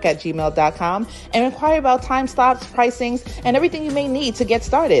Rush Network at gmail.com and inquire about time slots, pricings, and everything you may need to get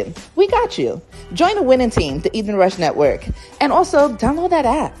started. We got you. Join the winning team, the Evening Rush Network. And also, download that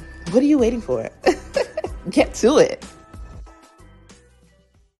app. What are you waiting for? Get to it.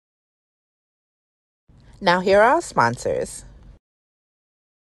 Now, here are our sponsors.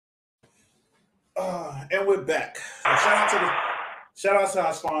 And we're back. So shout out to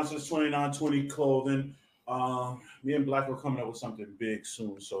our sponsors, 2920 Clothing. Me and Black are coming up with something big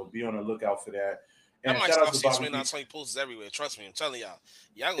soon, so be on the lookout for that. And I might shout out start to seeing Bobby 2920 posters everywhere. Trust me, I'm telling y'all.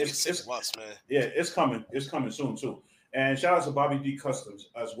 Y'all gonna get sick of us, man. Yeah, it's coming. It's coming soon too. And shout out to Bobby D Customs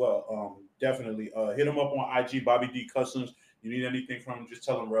as well. Definitely hit him up on IG, Bobby D Customs. You need anything from him, just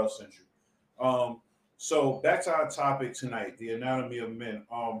tell him Rel sent you. So back to our topic tonight, the anatomy of men.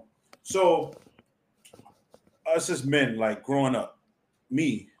 So us as men, like growing up,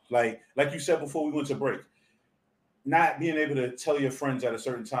 me, like you said before we went to break, not being able to tell your friends at a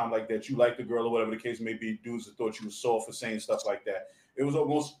certain time like that you like the girl or whatever the case may be, dudes that thought you were soft for saying stuff like that. It was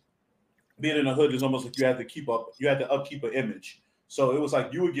almost being in the hood is almost like you had to upkeep an image. So it was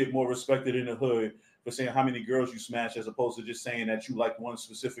like you would get more respected in the hood for saying how many girls you smashed as opposed to just saying that you like one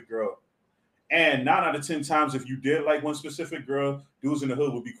specific girl. And 9 out of 10 times, if you did like one specific girl, dudes in the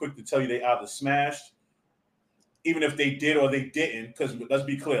hood would be quick to tell you they either smashed, even if they did or they didn't. Because let's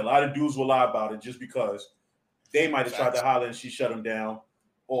be clear, a lot of dudes will lie about it just because they might have tried to holler and she shut them down.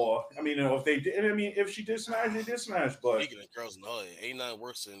 Or, I mean, if they did, I mean, if she did smash, they did smash. But speaking of girls in the hood, ain't nothing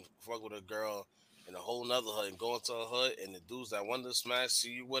worse than fuck with a girl in a whole nother hood and go into a hood and the dudes that wanted to smash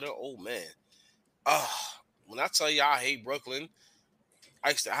see you with her. Oh man, when I tell you I hate Brooklyn,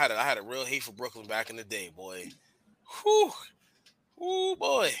 I had a real hate for Brooklyn back in the day, boy. Whoo,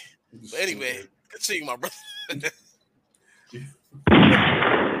 boy. But anyway, continue, my brother.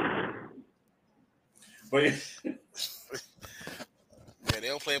 But yeah. Yeah, they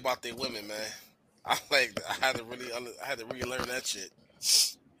don't play about their women, man. I had to really learn that shit.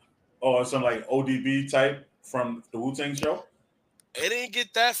 Or some like ODB type from the Wu-Tang show. It didn't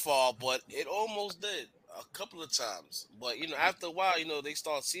get that far, but it almost did a couple of times. But after a while, they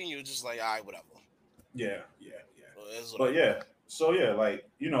start seeing you just like, all right, whatever. Yeah. But yeah, so yeah, like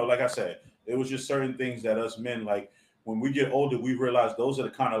like I said, it was just certain things that us men, like when we get older, we realize those are the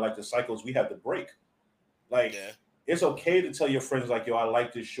kind of like the cycles we have to break. Like, it's okay to tell your friends like, yo, I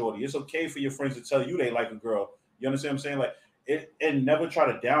like this shorty. It's okay for your friends to tell you they like a girl. You understand what I'm saying? Like, and never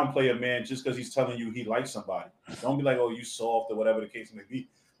try to downplay a man just because he's telling you he likes somebody. Don't be like, oh, you soft or whatever the case may be.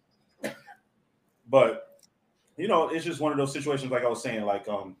 But it's just one of those situations, like I was saying, like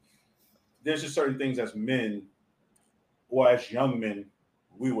there's just certain things as men or as young men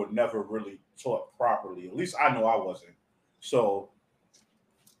we were never really taught properly. At least I know I wasn't. So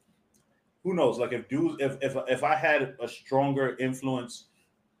who knows? Like if I had a stronger influence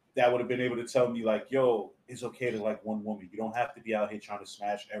that would have been able to tell me like, yo, it's okay to like one woman. You don't have to be out here trying to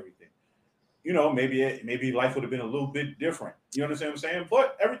smash everything. Maybe life would have been a little bit different. You understand what I'm saying?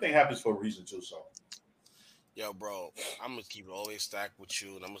 But everything happens for a reason too. So, yo, bro, I'm gonna keep it always stacked with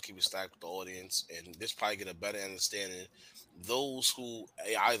you, and I'm gonna keep it stacked with the audience, and this probably get a better understanding. Those who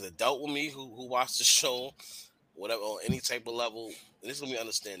either dealt with me, who watched the show, whatever, on any type of level, and this is gonna be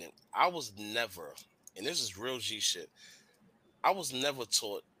understanding. I was never, and this is real G shit. I was never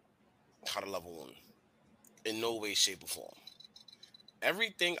taught how to love a woman in no way, shape, or form.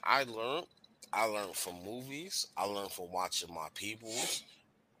 Everything I learned from movies. I learned from watching my peoples.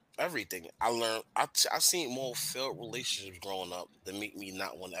 Everything I learned, I seen more failed relationships growing up that make me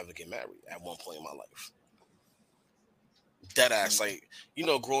not want to ever get married at one point in my life. Dead ass, like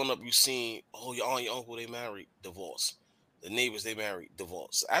growing up, you seen your aunt, your uncle, they married, divorce. The neighbors, they married,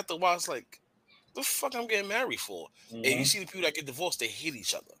 divorce. After a while, it's like, The fuck I'm getting married for? And you see the people that get divorced, they hate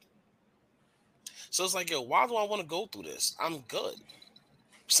each other. So it's like, yo, why do I want to go through this? I'm good.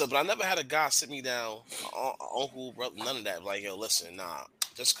 So, but I never had a guy sit me down, uncle, brother, none of that. Like, yo, listen, nah,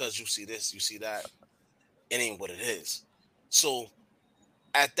 just because you see this, you see that, it ain't what it is. So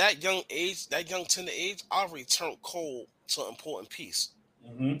at that young age, that young tender age, I already turned cold to an important piece,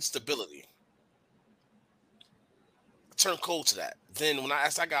 stability. I turned cold to that. Then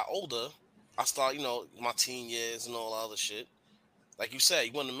as I got older, I started, my teen years and all that other shit. Like you said,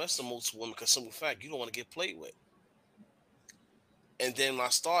 you want to mess with multiple women because simple fact, you don't want to get played with. And then when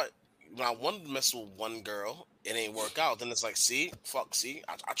I wanted to mess with one girl, it ain't work out. Then it's like, see,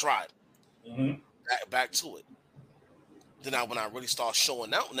 I tried. Back to it. Then when I really start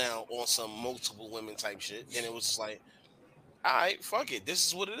showing out now on some multiple women type shit, then it was just like, all right, fuck it. This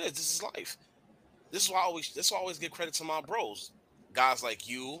is what it is. This is life. This is why I always give credit to my bros, guys like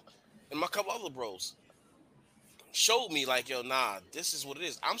you, and my couple other bros. Showed me like, yo, nah, this is what it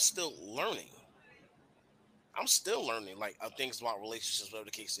is. I'm still learning. Like things about relationships, whatever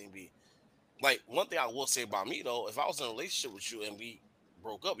the case may be. Like one thing I will say about me though, if I was in a relationship with you and we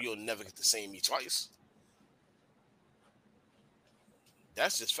broke up, you'll never get to see me twice.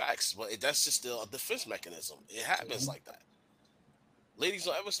 That's just facts, but that's just still a defense mechanism. It happens like that. Ladies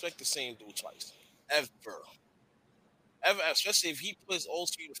don't ever expect the same dude twice, ever, especially if he plays all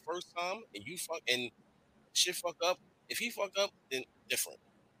to you the first time and you fuck and shit fuck up. If he fuck up, then different.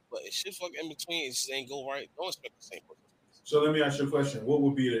 But if shit fuck in between, it just ain't go right. Don't expect the same person. So let me ask you a question. What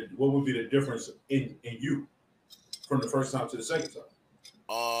would be the difference in you from the first time to the second time?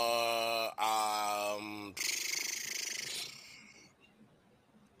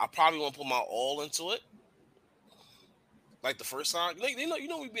 I probably won't put my all into it. Like the first time, we've been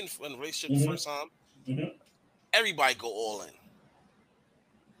in a relationship the first time. Everybody go all in.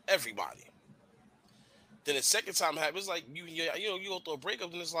 Everybody. Then the second time happens, like you go through a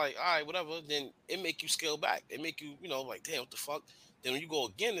breakup, and it's like, all right, whatever. Then it make you scale back. It make you, like, damn, what the fuck. Then when you go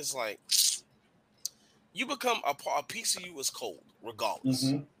again, it's like you become a piece of you is cold,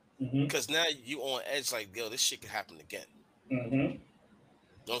 regardless. Because now you on edge, like, yo, this shit can happen again. You know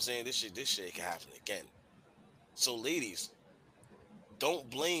what I'm saying? This shit can happen again. So, ladies, don't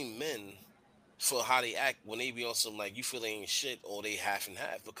blame men for how they act when they be on some like you feel they ain't shit or they half and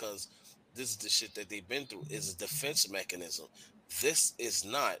half, because this is the shit that they've been through. Is a defense mechanism. This is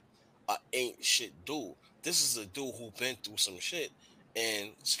not a ain't shit dude. This is a dude who been through some shit.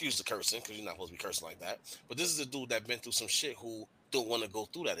 And excuse the cursing, because you're not supposed to be cursing like that. But this is a dude that been through some shit who don't want to go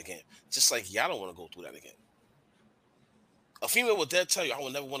through that again. Just like y'all don't want to go through that again. A female will dead tell you, I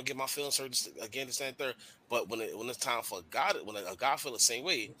will never want to get my feelings hurt again, this and third. But when it's time for God, when a guy feel the same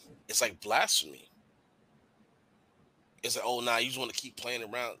way, it's like blasphemy. It's like, oh, nah, you just want to keep playing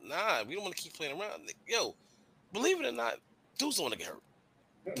around. Nah, we don't want to keep playing around. Yo, believe it or not, dudes don't want to get hurt.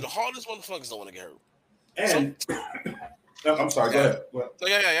 The hardest motherfuckers don't want to get hurt. And I'm sorry, go ahead.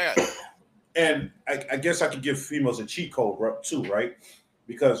 Yeah. And I guess I could give females a cheat code too, right?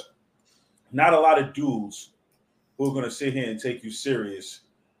 Because not a lot of dudes who are going to sit here and take you serious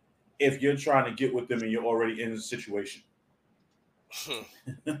if you're trying to get with them and you're already in a situation.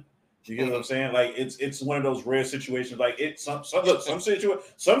 You get what I'm saying? Like it's one of those rare situations. Like some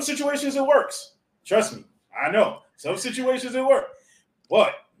situations it works. Trust me, I know some situations it works,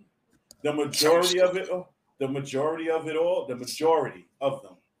 but the majority of them,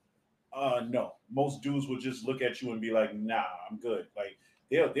 no. Most dudes will just look at you and be like, "Nah, I'm good." Like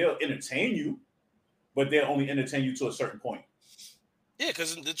they'll entertain you, but they'll only entertain you to a certain point. Yeah,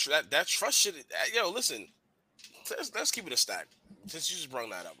 because that trust shit. Yo, listen, let's keep it a stack. Since you just brought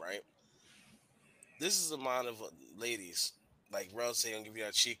that up, right? This is the amount of ladies, like Rel say, I'm gonna give you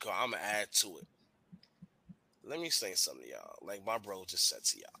that cheat code. I'm gonna add to it. Let me say something to y'all. Like my bro just said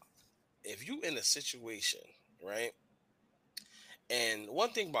to y'all, if you in a situation, right? And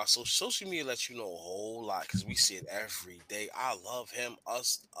one thing about social media lets you know a whole lot because we see it every day. I love him,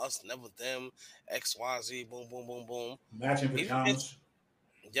 us, never them, XYZ, boom, boom, boom, boom. Matching pajamas.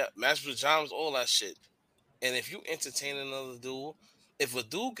 Yeah, matching pajamas, all that shit. And if you entertain another dude,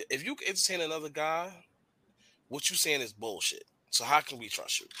 if you entertain another guy, what you saying is bullshit. So how can we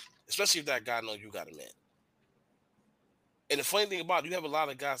trust you? Especially if that guy knows you got a man. And the funny thing about it, you have a lot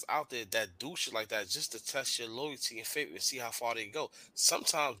of guys out there that do shit like that just to test your loyalty and faith and see how far they go.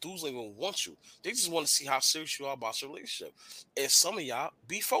 Sometimes dudes don't even want you. They just want to see how serious you are about your relationship. And some of y'all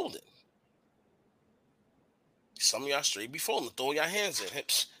be folding. Some of y'all straight be folding. Throw your hands in.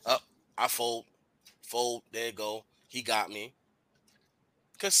 Up, I fold, there you go. He got me.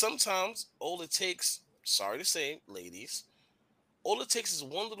 Because sometimes all it takes, sorry to say, ladies, All it takes is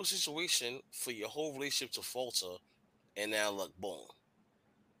one little situation for your whole relationship to falter, and now look, boom.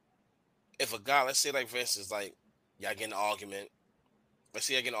 If a guy, let's say, like for instance, like y'all get in an argument. Let's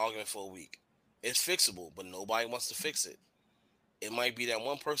say I get in an argument for a week. It's fixable, but nobody wants to fix it. It might be that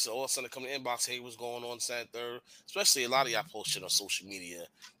one person all of a sudden come in the inbox, hey, what's going on, this, that, third. Especially a lot of y'all post shit on social media,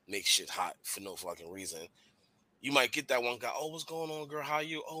 make shit hot for no fucking reason. You might get that one guy, oh, what's going on, girl? How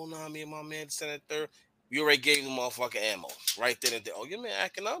you? Oh, nah, me and my man, this, that, third. You already gave the motherfucking ammo right then and there. Oh, your man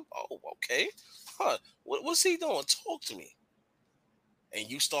acting up? Oh, okay. Huh. What's he doing? Talk to me. And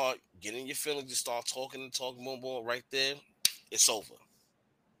you start getting your feelings, you start talking and talking, boom, boom, right there, it's over.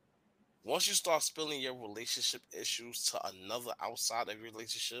 Once you start spilling your relationship issues to another outside of your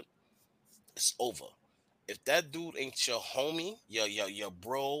relationship, it's over. If that dude ain't your homie, your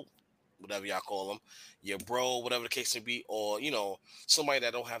bro, whatever y'all call him, your bro, whatever the case may be, or somebody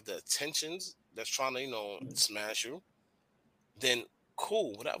that don't have the attentions that's trying to smash you, then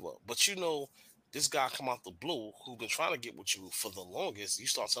cool, whatever. But this guy come out the blue who been trying to get with you for the longest. You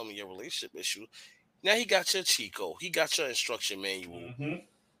start telling me your relationship issue. Now he got your Chico, he got your instruction manual.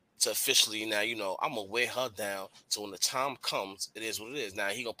 To officially now, I'm gonna wear her down. So when the time comes, it is what it is. Now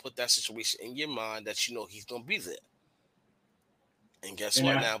he gonna put that situation in your mind that he's gonna be there. And guess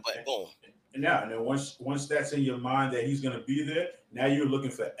what? Now, but boom. And then once that's in your mind that he's gonna be there, now you're looking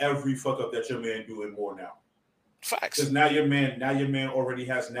for every fuck up that your man do and more now. Facts. Because now your man already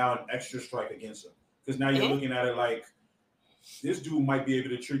has now an extra strike against him. Because now you're looking at it like this dude might be able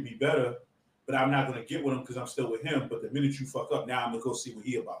to treat me better, but I'm not gonna get with him because I'm still with him. But the minute you fuck up, now I'm gonna go see what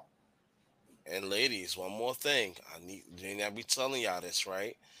he about. And ladies, one more thing. I be telling y'all this,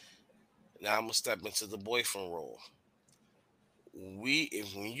 right? Now I'm gonna step into the boyfriend role.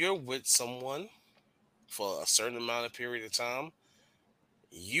 When you're with someone for a certain amount of period of time,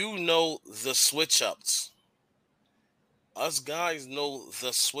 the switch ups. Us guys know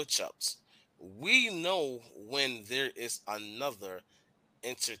the switch ups. We know when there is another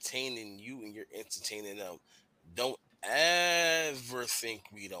entertaining you and you're entertaining them. Don't ever think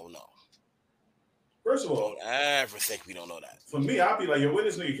we don't know. First of all, don't ever think we don't know that. For me, I'll be like, yo, where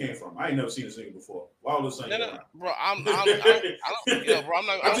this nigga came from? I ain't never seen this nigga before. Why all of a sudden? No, bro, I'm not.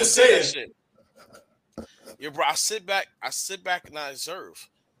 I'm just saying that shit. Yeah, bro, I sit back and I observe.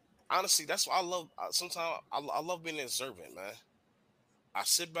 Honestly, that's what I love. Sometimes I love being observant, man. I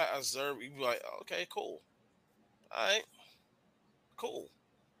sit back, observe. You be like, okay, cool, all right, cool.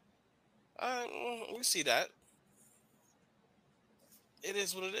 All right, we see that. It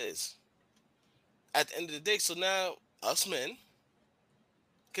is what it is. At the end of the day, so now us men,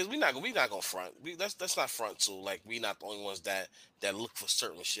 because we not gonna front. That's not front too. Like we not the only ones that look for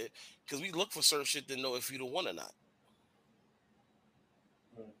certain shit. Because we look for certain shit to know if you the one or not.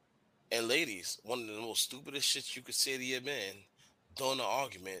 And ladies, one of the most stupidest shit you could say to your man during an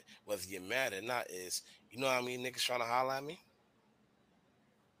argument, whether you're mad or not, is you know how many niggas trying to holler at me?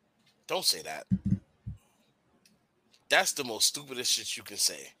 Don't say that. That's the most stupidest shit you can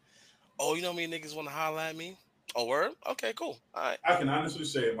say. Oh, you know how many niggas want to holler at me? Oh, word? Okay, cool. All right. I can honestly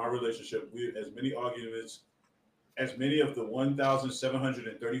say in my relationship, we had as many arguments, as many of the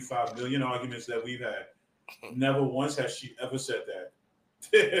 1,735 million arguments that we've had, never once has she ever said that.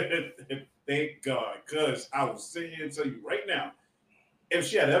 Thank God, because I will sit here and tell you right now, if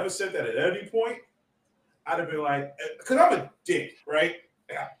she had ever said that at any point, I'd have been like, because I'm a dick, right?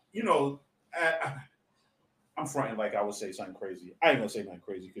 You know, I'm fronting like I would say something crazy. I ain't gonna say nothing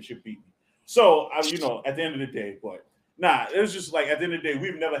crazy because she'll beat me. So, at the end of the day, but nah, it was just like at the end of the day,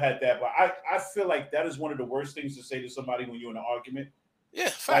 we've never had that. But I feel like that is one of the worst things to say to somebody when you're in an argument. Yeah,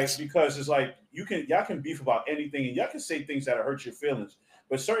 facts. Like, because it's like y'all can beef about anything and y'all can say things that hurt your feelings,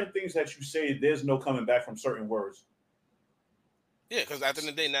 but certain things that you say, there's no coming back from certain words. Yeah, because at the end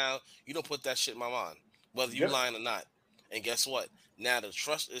of the day, now you don't put that shit in my mind, whether you lying or not. And guess what? Now the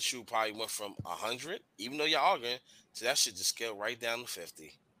trust issue probably went from 100, even though you're arguing, to that shit just scaled right down to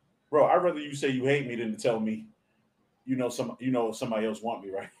 50. Bro, I'd rather you say you hate me than to tell me, somebody else want me,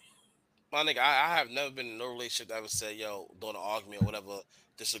 right? My nigga, I have never been in no relationship that ever said, yo, during an argument or whatever,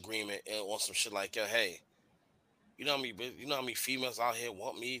 disagreement, and on some shit like, yo, hey, you know how many females out here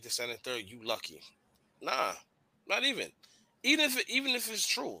want me, this and the third, you lucky. Nah, not even. Even if it's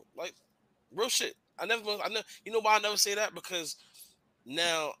true. Like, real shit. I never, you know why I never say that? Because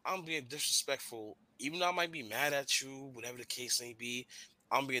now I'm being disrespectful. Even though I might be mad at you, whatever the case may be,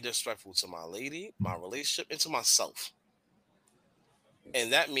 I'm being disrespectful to my lady, my relationship, and to myself.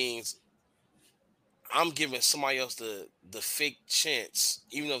 And that means I'm giving somebody else the fake chance,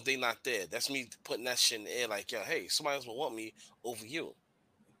 even though they not there. That's me putting that shit in the air like, yo, hey, somebody else will want me over you.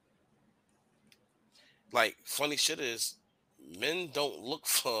 Like, funny shit is, men don't look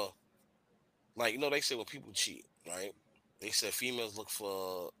for, like, they say when people cheat, right? They said females look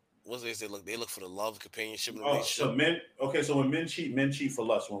for, what do they say? Look, they look for the love, companionship, and the Oh, relationship. so men. Okay, so when men cheat for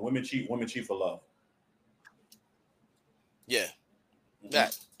lust. When women cheat for love. Yeah,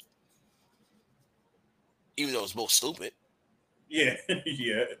 that. Even though it's both stupid, Yeah,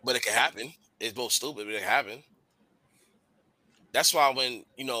 yeah. but it can happen. It's both stupid, but it can happen. That's why when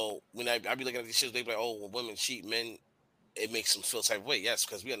I be looking at these shit, they be like, oh, when women cheat, men, it makes them feel type of way. Yes,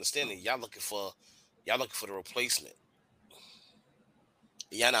 because we understand that y'all looking for the replacement.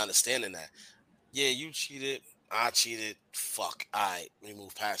 Y'all not understanding that. Yeah, you cheated, I cheated. Fuck. All right, we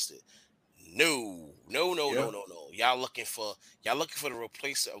move past it. No, no, no, no, Yep. no, no. Y'all looking for the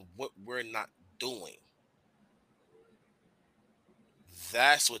replacement of what we're not doing.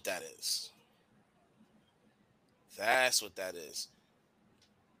 That's what that is. That's what that is.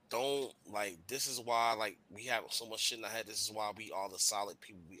 Don't, like, this is why, like, we have so much shit in our head. This is why we are the solid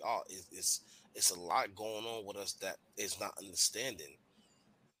people we are. It's a lot going on with us that is not understanding.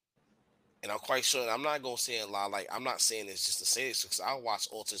 And I'm quite sure, and I'm not gonna say a lot. Like, I'm not saying this just to say this, because I watch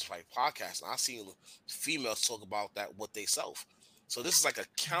Autism Fight podcast and I seen females talk about that with they self. So this is like a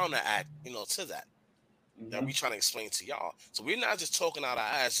counteract, to that we trying to explain to y'all. So we're not just talking out our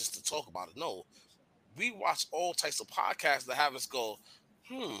ass just to talk about it. No, we watch all types of podcasts that have us go,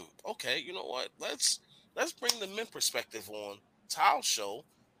 okay, you know what? Let's bring the men perspective on to our show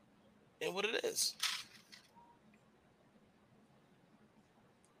and what it is.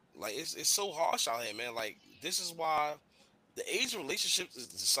 Like, it's so harsh out here, man. Like, this is why the age of relationships is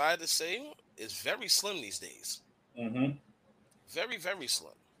decided to say is very slim these days. Mm-hmm. Very, very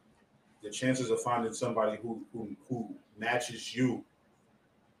slim. The chances of finding somebody who matches you,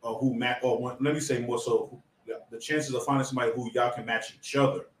 or who let me say more so, the chances of finding somebody who y'all can match each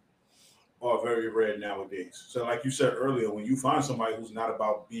other are very rare nowadays. So, like you said earlier, when you find somebody who's not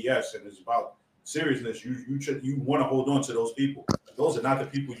about BS and is about seriousness, you want to hold on to those people. Those are not the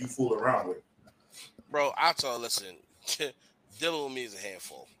people you fool around with. Bro, I tell listen, dealing with me is a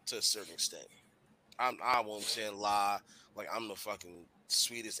handful to a certain extent. I won't say a lie, like I'm the fucking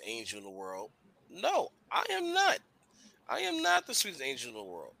sweetest angel in the world. No, I am not. I am not the sweetest angel in the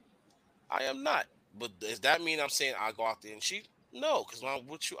world. I am not. But does that mean I'm saying I go out there and cheat? No, because when I'm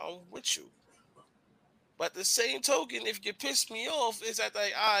with you, I'm with you. But the same token, if you piss me off, is that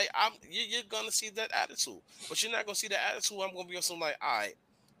like, you're gonna see that attitude, but you're not gonna see that attitude. I'm gonna be on something like, all right,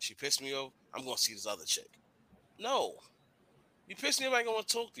 she pissed me off. I'm gonna see this other chick. No, you pissed me off. I ain't gonna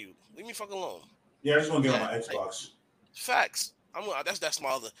talk to you. Leave me fucking alone. Yeah, I just want to get on Yeah, my like, Xbox. facts. That's my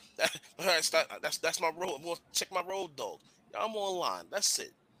other. That's my road. I'm gonna check my road dog. I'm online. That's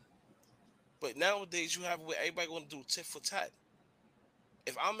it. But nowadays you have where everybody gonna do tit for tat.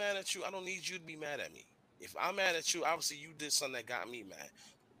 If I'm mad at you, I don't need you to be mad at me. If I'm mad at you, obviously you did something that got me mad.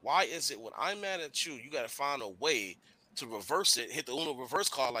 Why is it when I'm mad at you, you got to find a way to reverse it, hit the Uno reverse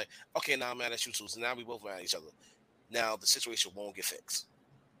card, like, okay, now I'm mad at you too. So now we both mad at each other. Now the situation won't get fixed.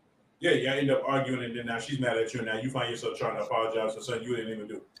 Yeah, y'all end up arguing, and then now she's mad at you, and now you find yourself trying to apologize for something you didn't even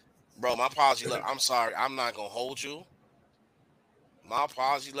do. Bro, my apology level, I'm sorry. I'm not going to hold you. My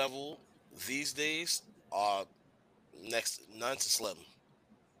apology level these days are next none to slim.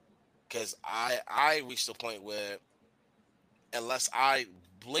 Because I reached a point where unless I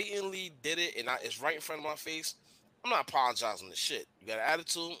blatantly did it and it's right in front of my face, I'm not apologizing to shit. You got an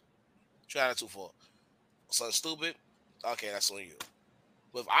attitude? What's your attitude for? Something stupid? Okay, that's on you.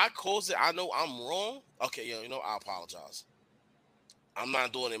 But if I cause it, I know I'm wrong. Okay, I apologize. I'm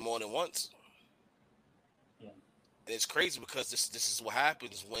not doing it more than once. And it's crazy because this is what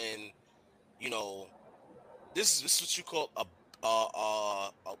happens when, you know, this is what you call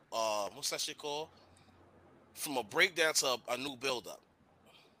what's that shit called? From a breakdown to a new build up.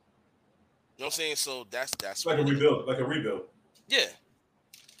 You know what I'm saying? So that's Like what a it is. rebuild, like a rebuild. Yeah.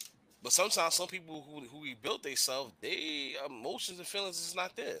 But sometimes some people who rebuilt themselves, they emotions and feelings is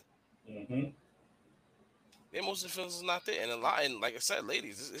not there. Mm-hmm. Their emotions and feelings is not there. And a lot, and like I said,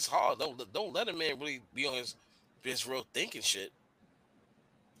 ladies, it's hard. Don't let a man really be on his real thinking shit.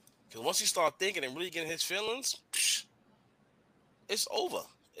 Because once he start thinking and really getting his feelings, it's over.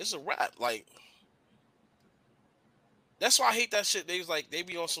 It's a wrap. Like, that's why I hate that shit. They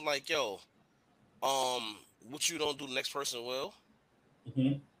be on some like, yo, what you don't do, the next person will.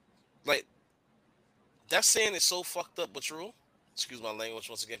 Mm-hmm. Like, that saying is so fucked up but true. Excuse my language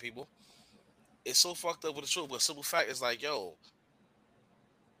once again, people. It's so fucked up with the truth. But simple fact is like, yo,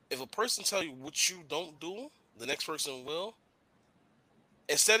 if a person tell you what you don't do, the next person will.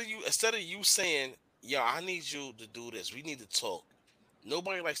 Instead of you saying, yo, I need you to do this. We need to talk.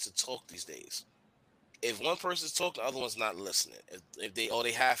 Nobody likes to talk these days. if one person's talking, the other one's not listening. If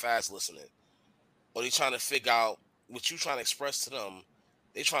they half-ass listening, or they trying to figure out what you trying to express to them,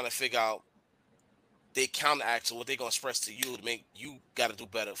 they trying to figure out they counteract to what they gonna express to you to make you got to do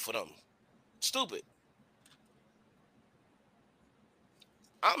better for them. Stupid.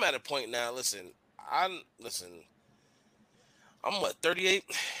 I'm at a point now. Listen. I'm what 38,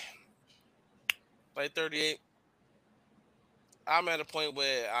 like 38. I'm at a point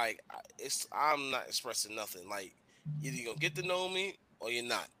where I'm not expressing nothing. Like either you gonna get to know me or you're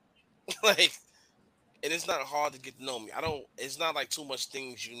not. Like, and it's not hard to get to know me. I don't. It's not like too much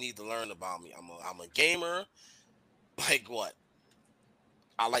things you need to learn about me. I'm a gamer. Like what?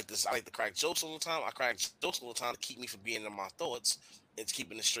 I like this. I like to crack jokes all the time. I crack jokes all the time to keep me from being in my thoughts and to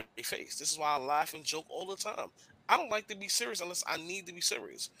keeping a straight face. This is why I laugh and joke all the time. I don't like to be serious unless I need to be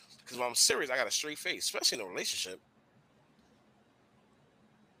serious. Because when I'm serious, I got a straight face, especially in a relationship.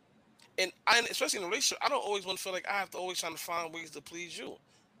 And especially in a relationship, I don't always want to feel like I have to always trying to find ways to please you.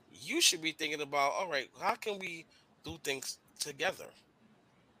 You should be thinking about, all right, how can we do things together?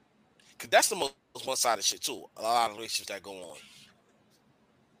 Because that's the most one-sided shit too. A lot of relationships that go on.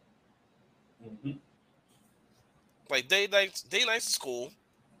 Mm-hmm. Like date nights is cool.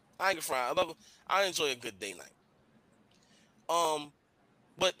 I ain't gonna I enjoy a good date night.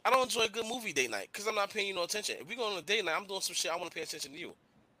 But I don't enjoy a good movie date night because I'm not paying you no attention. If we go on a date night, I'm doing some shit. I want to pay attention to you.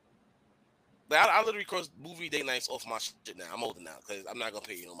 Like I literally cross movie date nights off my shit now. I'm older now because I'm not gonna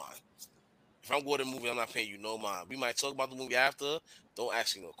pay you no mind. If I'm going to a movie, I'm not paying you no mind. We might talk about the movie after. Don't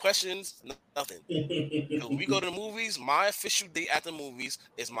ask me no questions. Nothing. When we go to the movies, my official date at the movies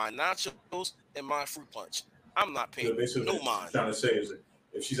is my nachos and my fruit punch. I'm not paying no mind. Trying to say is that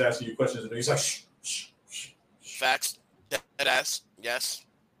if she's asking you questions and he's like, shh. Facts. Dead ass. Yes.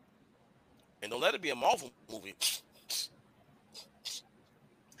 And don't let it be a Marvel movie.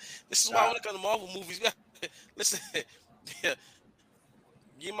 This is why when it comes to Marvel movies, listen, yeah,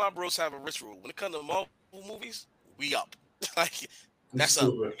 you and my bros have a ritual. When it comes to Marvel movies, we up. Like that's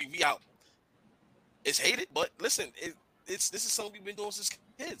up. We out. It's hated, but listen, this is something we've been doing since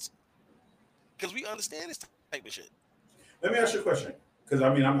kids. Because we understand this type of shit. Let me ask you a question. Because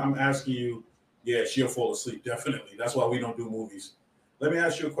I mean, I'm asking you, yeah, she'll fall asleep, definitely. That's why we don't do movies. Let me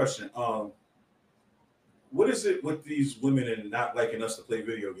ask you a question. What is it with these women and not liking us to play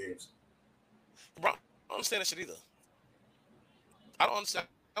video games? Bro, I don't understand that shit either. I don't understand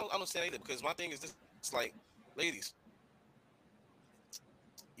either because my thing is this: it's like, ladies,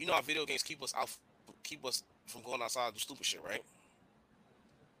 you know how video games keep us from going outside and do stupid shit, right?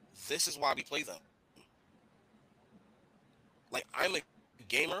 This is why we play them. Like I'm a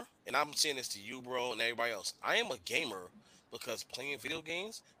gamer, and I'm saying this to you, bro, and everybody else. I am a gamer because playing video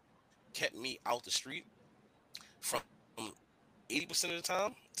games kept me out the street from 80% of the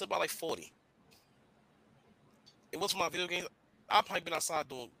time to about like 40. It was my video games. I've probably been outside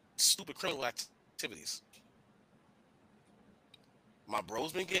doing stupid criminal activities. My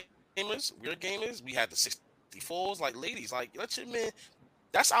bros been gamers. We're gamers. We had the 64s. Like ladies, like let your man.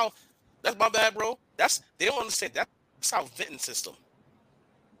 That's my bad, bro. They don't understand. That's our venting system.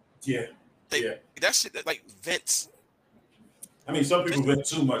 Yeah. That shit like vents. I mean, some people vent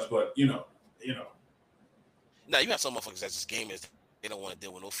too much, but you know. Now you have some motherfuckers that's just gamers. They don't want to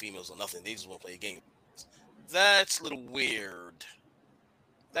deal with no females or nothing. They just want to play a game. That's a little weird.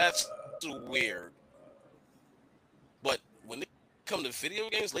 That's a little weird. But when it comes to video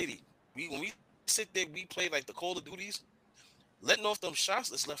games, lady, when we sit there, we play like the Call of Duties, letting off them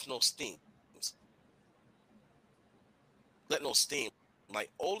shots, it's left no steam. Let no steam. Like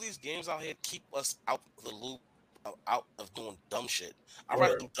all these games out here keep us out the loop, out of doing dumb shit. I'd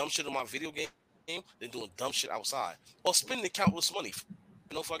rather do dumb shit on my video game than doing dumb shit outside or spending countless money for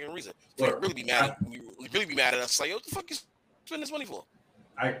no fucking reason. So you really be mad at us. Like, what the fuck you spend this money for?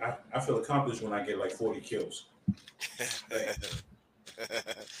 I feel accomplished when I get like 40 kills.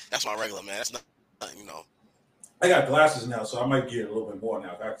 That's my regular, man. That's not, you know. I got glasses now, so I might get a little bit more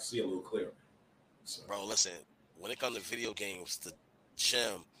now. I can see a little clearer. So. Bro, listen. When it comes to video games, the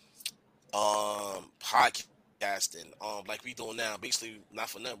gym, podcasting, like we doing now, basically not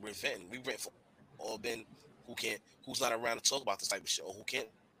for nothing, we're venting. We rent for all Ben who's not around to talk about this type of shit, or who can't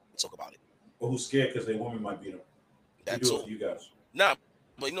talk about it. Or who's scared because their woman might beat them. That's all you guys. Nah,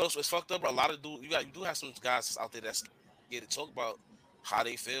 but you know it's fucked up. Bro. A lot of you do have some guys out there that's scared to talk about how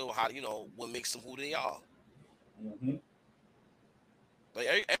they feel, how what makes them who they are. Mm-hmm.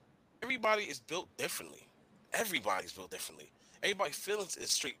 Like everybody is built differently. Everybody's built differently. Everybody's feelings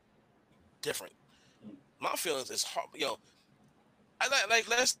is straight different. My feelings is hard.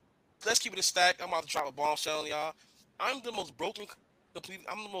 Let's keep it a stack. I'm about to drop a bombshell on y'all. I'm the most broken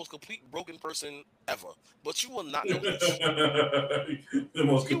I'm the most complete broken person ever. But you will not know this. The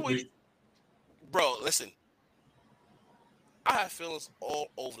most You will, complete. bro. Listen, I have feelings all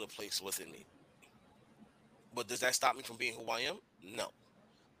over the place within me. But does that stop me from being who I am? No.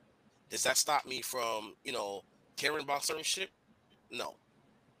 Does that stop me from, caring about certain shit? No.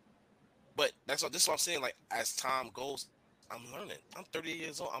 But this is what I'm saying. Like, as time goes, I'm learning. I'm 38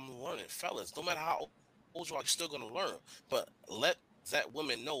 years old. I'm learning. Fellas, no matter how old you are, you're still going to learn. But let that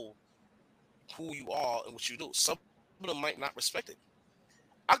woman know who you are and what you do. Some of them might not respect it.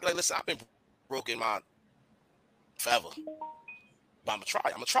 Listen, I've been broken my forever. But I'm going to try.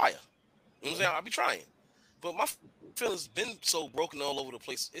 I'm going to try her. You know what I'm saying? I'll be trying. But my feelings been so broken all over the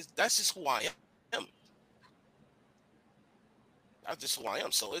place. That's just who I am. That's just who I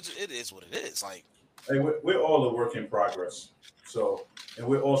am. So it is what it is. Like, Hey, we're all a work in progress. So, and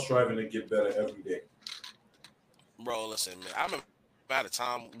we're all striving to get better every day. bro, listen, man. I remember at the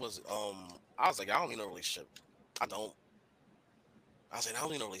time I was like, I don't need no relationship. I don't. I was like, I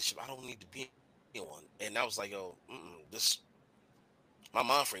don't need no relationship. I don't need to be in one. And I was like, yo, this my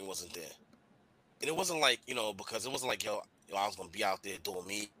mind frame wasn't there. And it wasn't like, because it wasn't like, yo, I was gonna be out there doing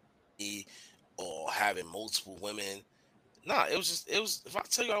me or having multiple women. Nah, it was if I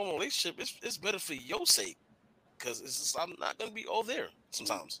tell you I want a relationship, it's better for your sake. Cause it's just, I'm not gonna be all there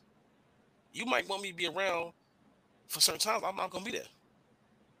sometimes. You might want me to be around for certain times, I'm not gonna be there.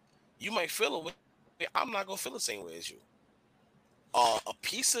 You might feel a way, I'm not gonna feel the same way as you. A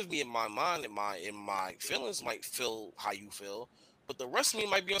piece of me in my mind, in my feelings might feel how you feel, but the rest of me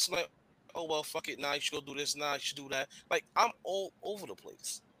might be on some like, oh well, fuck it, now you should go do this, now you should do that. Like, I'm all over the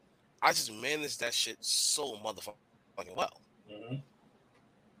place. I just manage that shit so motherfucking well. Hmm.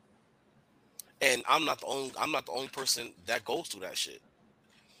 And I'm not the only person that goes through that shit.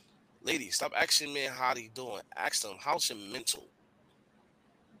 Ladies, stop asking men how they doing. Ask them, how's your mental?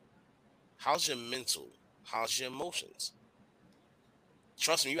 How's your mental? How's your emotions?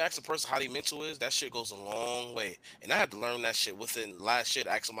 Trust me, you ask a person how their mental is, that shit goes a long way. And I had to learn that shit within last year.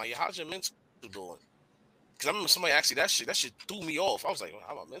 To ask somebody, how's your mental doing? Because I remember somebody asked me that shit threw me off. I was like,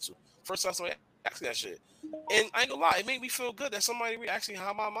 how about mental? First time somebody asked me that shit. And I ain't gonna lie, it made me feel good that somebody asked me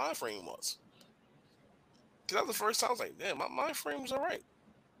how my mind frame was. Because that was the first time I was like, damn, my mind frame was all right.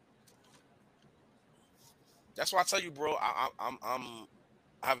 That's why I tell you, bro, I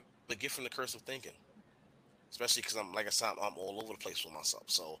have the gift and the curse of thinking. Especially because I'm, like I said, I'm all over the place with myself.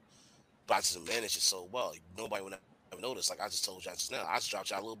 So, but I just manage it so well. Nobody would ever notice. Like I just told y'all just now, I just dropped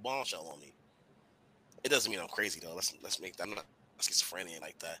y'all a little bombshell on me. It doesn't mean I'm crazy though. Let's make that. I'm not schizophrenia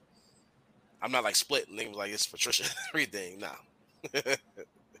like that. I'm not like split. Niggas like it's Patricia everything. Nah.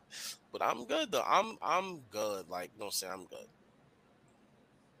 But I'm good though. I'm good. Like, you know what I'm saying? I'm good.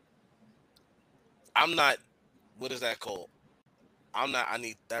 I'm not. What is that called? I'm not. I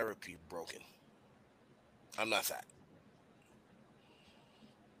need therapy. Broken. I'm not that.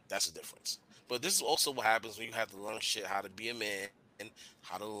 That's the difference. But this is also what happens when you have to learn shit how to be a man,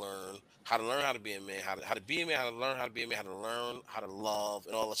 how to learn how to be a man, how to be a man, how to learn how to be a man, how to learn how to love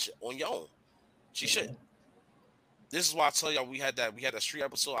and all that shit on your own. She should. Hmm. This is why I tell y'all we had that street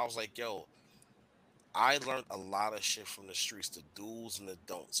episode. I was like, yo, I learned a lot of shit from the streets, the do's and the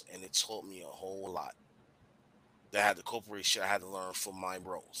don'ts, and it taught me a whole lot. That I had to incorporate shit I had to learn from my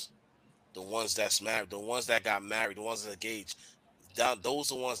bros. The ones that's married, the ones that got married, the ones that engaged.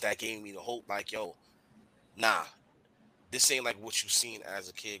 Those are the ones that gave me the hope, like, yo, nah, this ain't like what you seen as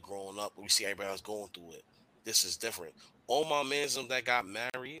a kid growing up. We see everybody else going through it. This is different. All my mans that got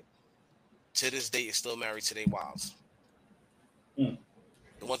married to this day is still married to their wives. Hmm.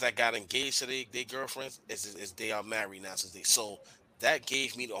 The ones that got engaged to their girlfriends is they are married now since they. So that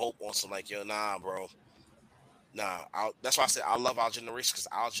gave me the hope on some like, yo, nah, bro, nah. That's why I said I love our generation because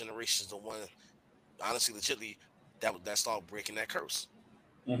our generation is the one, honestly, legitly, that started breaking that curse.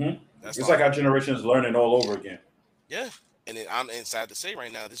 Hmm. That's It's not, like our generation is learning all over again. yeah. And then I'm inside to say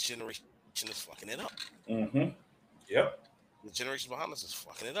right now, this generation is fucking it up. Hmm. Yep. The generation behind us is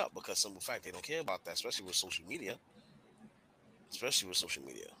fucking it up because simple fact they don't care about that, especially with social media. Especially with social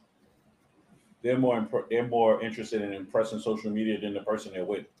media. They're more interested in impressing social media than the person they're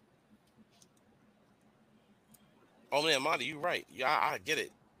with. Oh man, Monty, you right. Yeah, I get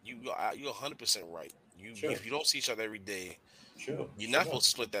it. You're 100% right. You Sure. if you don't see each other every day, Sure. you're not Sure. supposed to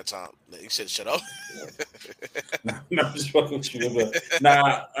split that time. Like, you said shut up. Sure. No, I'm just fucking with you. But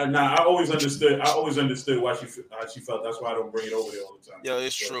nah. I always understood. I always understood how she felt. That's why I don't bring it over there all the time. Yo,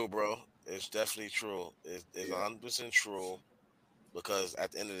 it's But true, bro. It's definitely true. It's yeah. 100% true because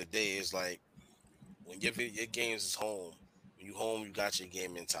at the end of the day, it's like when your games is home. When you home, you got your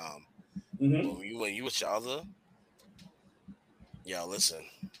game in time. Hmm. But when you with your other, Yo, listen,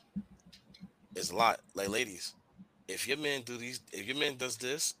 it's a lot. Like, ladies, if your man does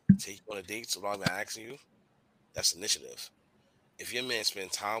this, take you on a date without even asking you, that's initiative. If your man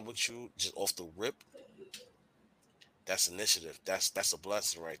spend time with you just off the rip, that's initiative. That's a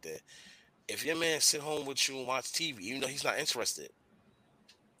blessing right there. If your man sit home with you and watch TV, even though he's not interested,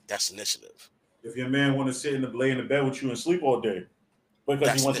 that's initiative. If your man want to sit lay in the bed with you and sleep all day because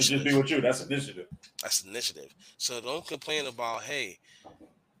That's he wants to just be initiative. with you, that's initiative. That's initiative. So don't complain about, hey,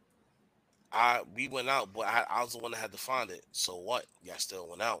 we went out, but I was the one that had to find it. So what? Y'all still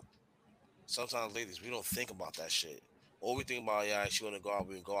went out. Sometimes, ladies, we don't think about that shit. All we think about, yeah, she want to go out,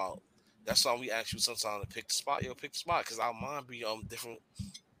 we can go out. That's why we ask you sometimes to pick the spot. Yo, pick the spot, because our mind be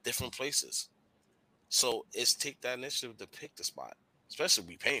different places. So it's take that initiative to pick the spot, especially if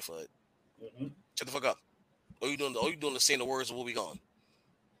we paying for it. Mm-hmm. Shut the fuck up. All you doing is saying the words of where we going.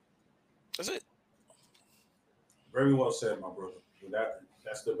 That's it. Very well said, my brother.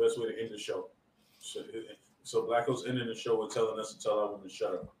 That's the best way to end the show. So Blacko's ending the show with telling us to tell our women to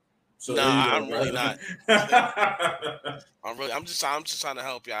shut up. So Nah, I'm bro. really not. I'm just trying to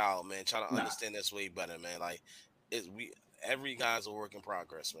help you out, man. Trying to understand this way better, man. Like, every guy's a work in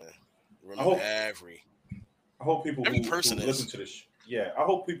progress, man. Remember, I hope people every who person listen to this. Yeah, I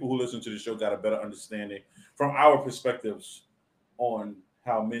hope people who listen to the show got a better understanding from our perspectives on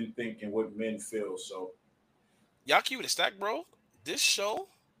how men think and what men feel. So, y'all keep it a stack, bro. This show,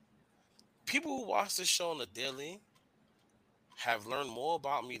 people who watch this show on the daily have learned more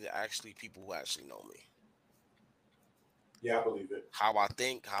about me than actually people who actually know me. Yeah, I believe it. How I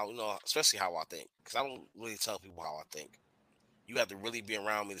think, especially how I think, because I don't really tell people how I think. You have to really be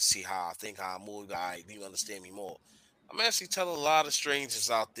around me to see how I think, how I move, you understand me more. I'm actually telling a lot of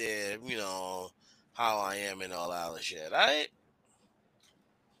strangers out there, how I am and all that other shit. All right?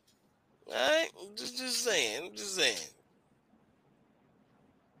 All right? Just saying.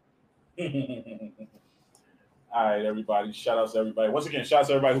 All right, everybody. Shout outs to everybody. Once again, shout outs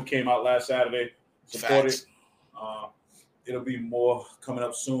to everybody who came out last Saturday, supported. It'll be more coming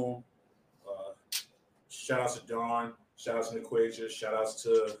up soon. Shout outs to Dawn. Shout outs to Equasia. Shout outs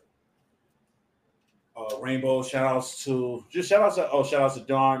to Rainbow. Shout outs to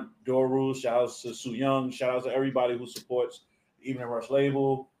Dawn Doru. Shout outs to Sue Young. Shout outs to everybody who supports the Evening Rush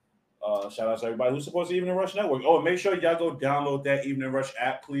label. Shout outs to everybody who supports the Evening Rush Network. Oh, and make sure y'all go download that Evening Rush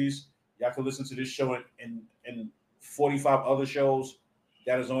app, please. Y'all can listen to this show and 45 other shows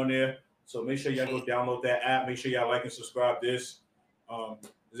that is on there. So make sure y'all go download that app. Make sure y'all like and subscribe this.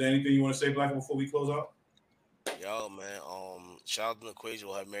 Is there anything you want to say, Black, before we close out? Yo, man. Shout out to Equation.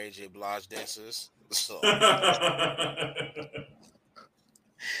 We'll have Mary J. Blige dancers. So.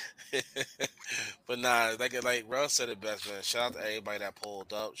 But nah, like Russ said it best, man. Shout out to everybody that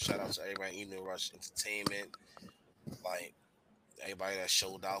pulled up. Shout out to everybody in Evening Rush Entertainment. Like, everybody that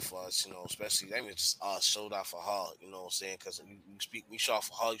showed out for us, especially just us showed out for her, you know what I'm saying? Because we show out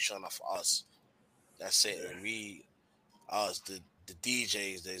for her, you showing out for us. That's it. And the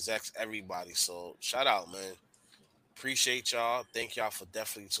DJs, the execs, everybody. So shout out, man. Appreciate y'all. Thank y'all for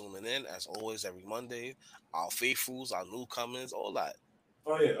definitely tuning in. As always, every Monday, our faithfuls, our newcomers, all that.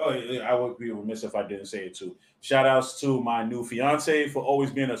 Oh yeah. I would be remiss if I didn't say it too. Shout outs to my new fiance for always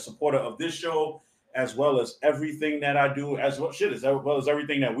being a supporter of this show, as well as everything that I do, as well as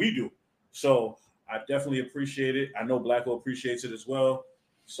everything that we do. So I definitely appreciate it. I know Blacko appreciates it as well.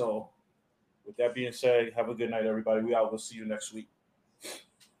 So with that being said, have a good night, everybody. We out. We'll see you next week.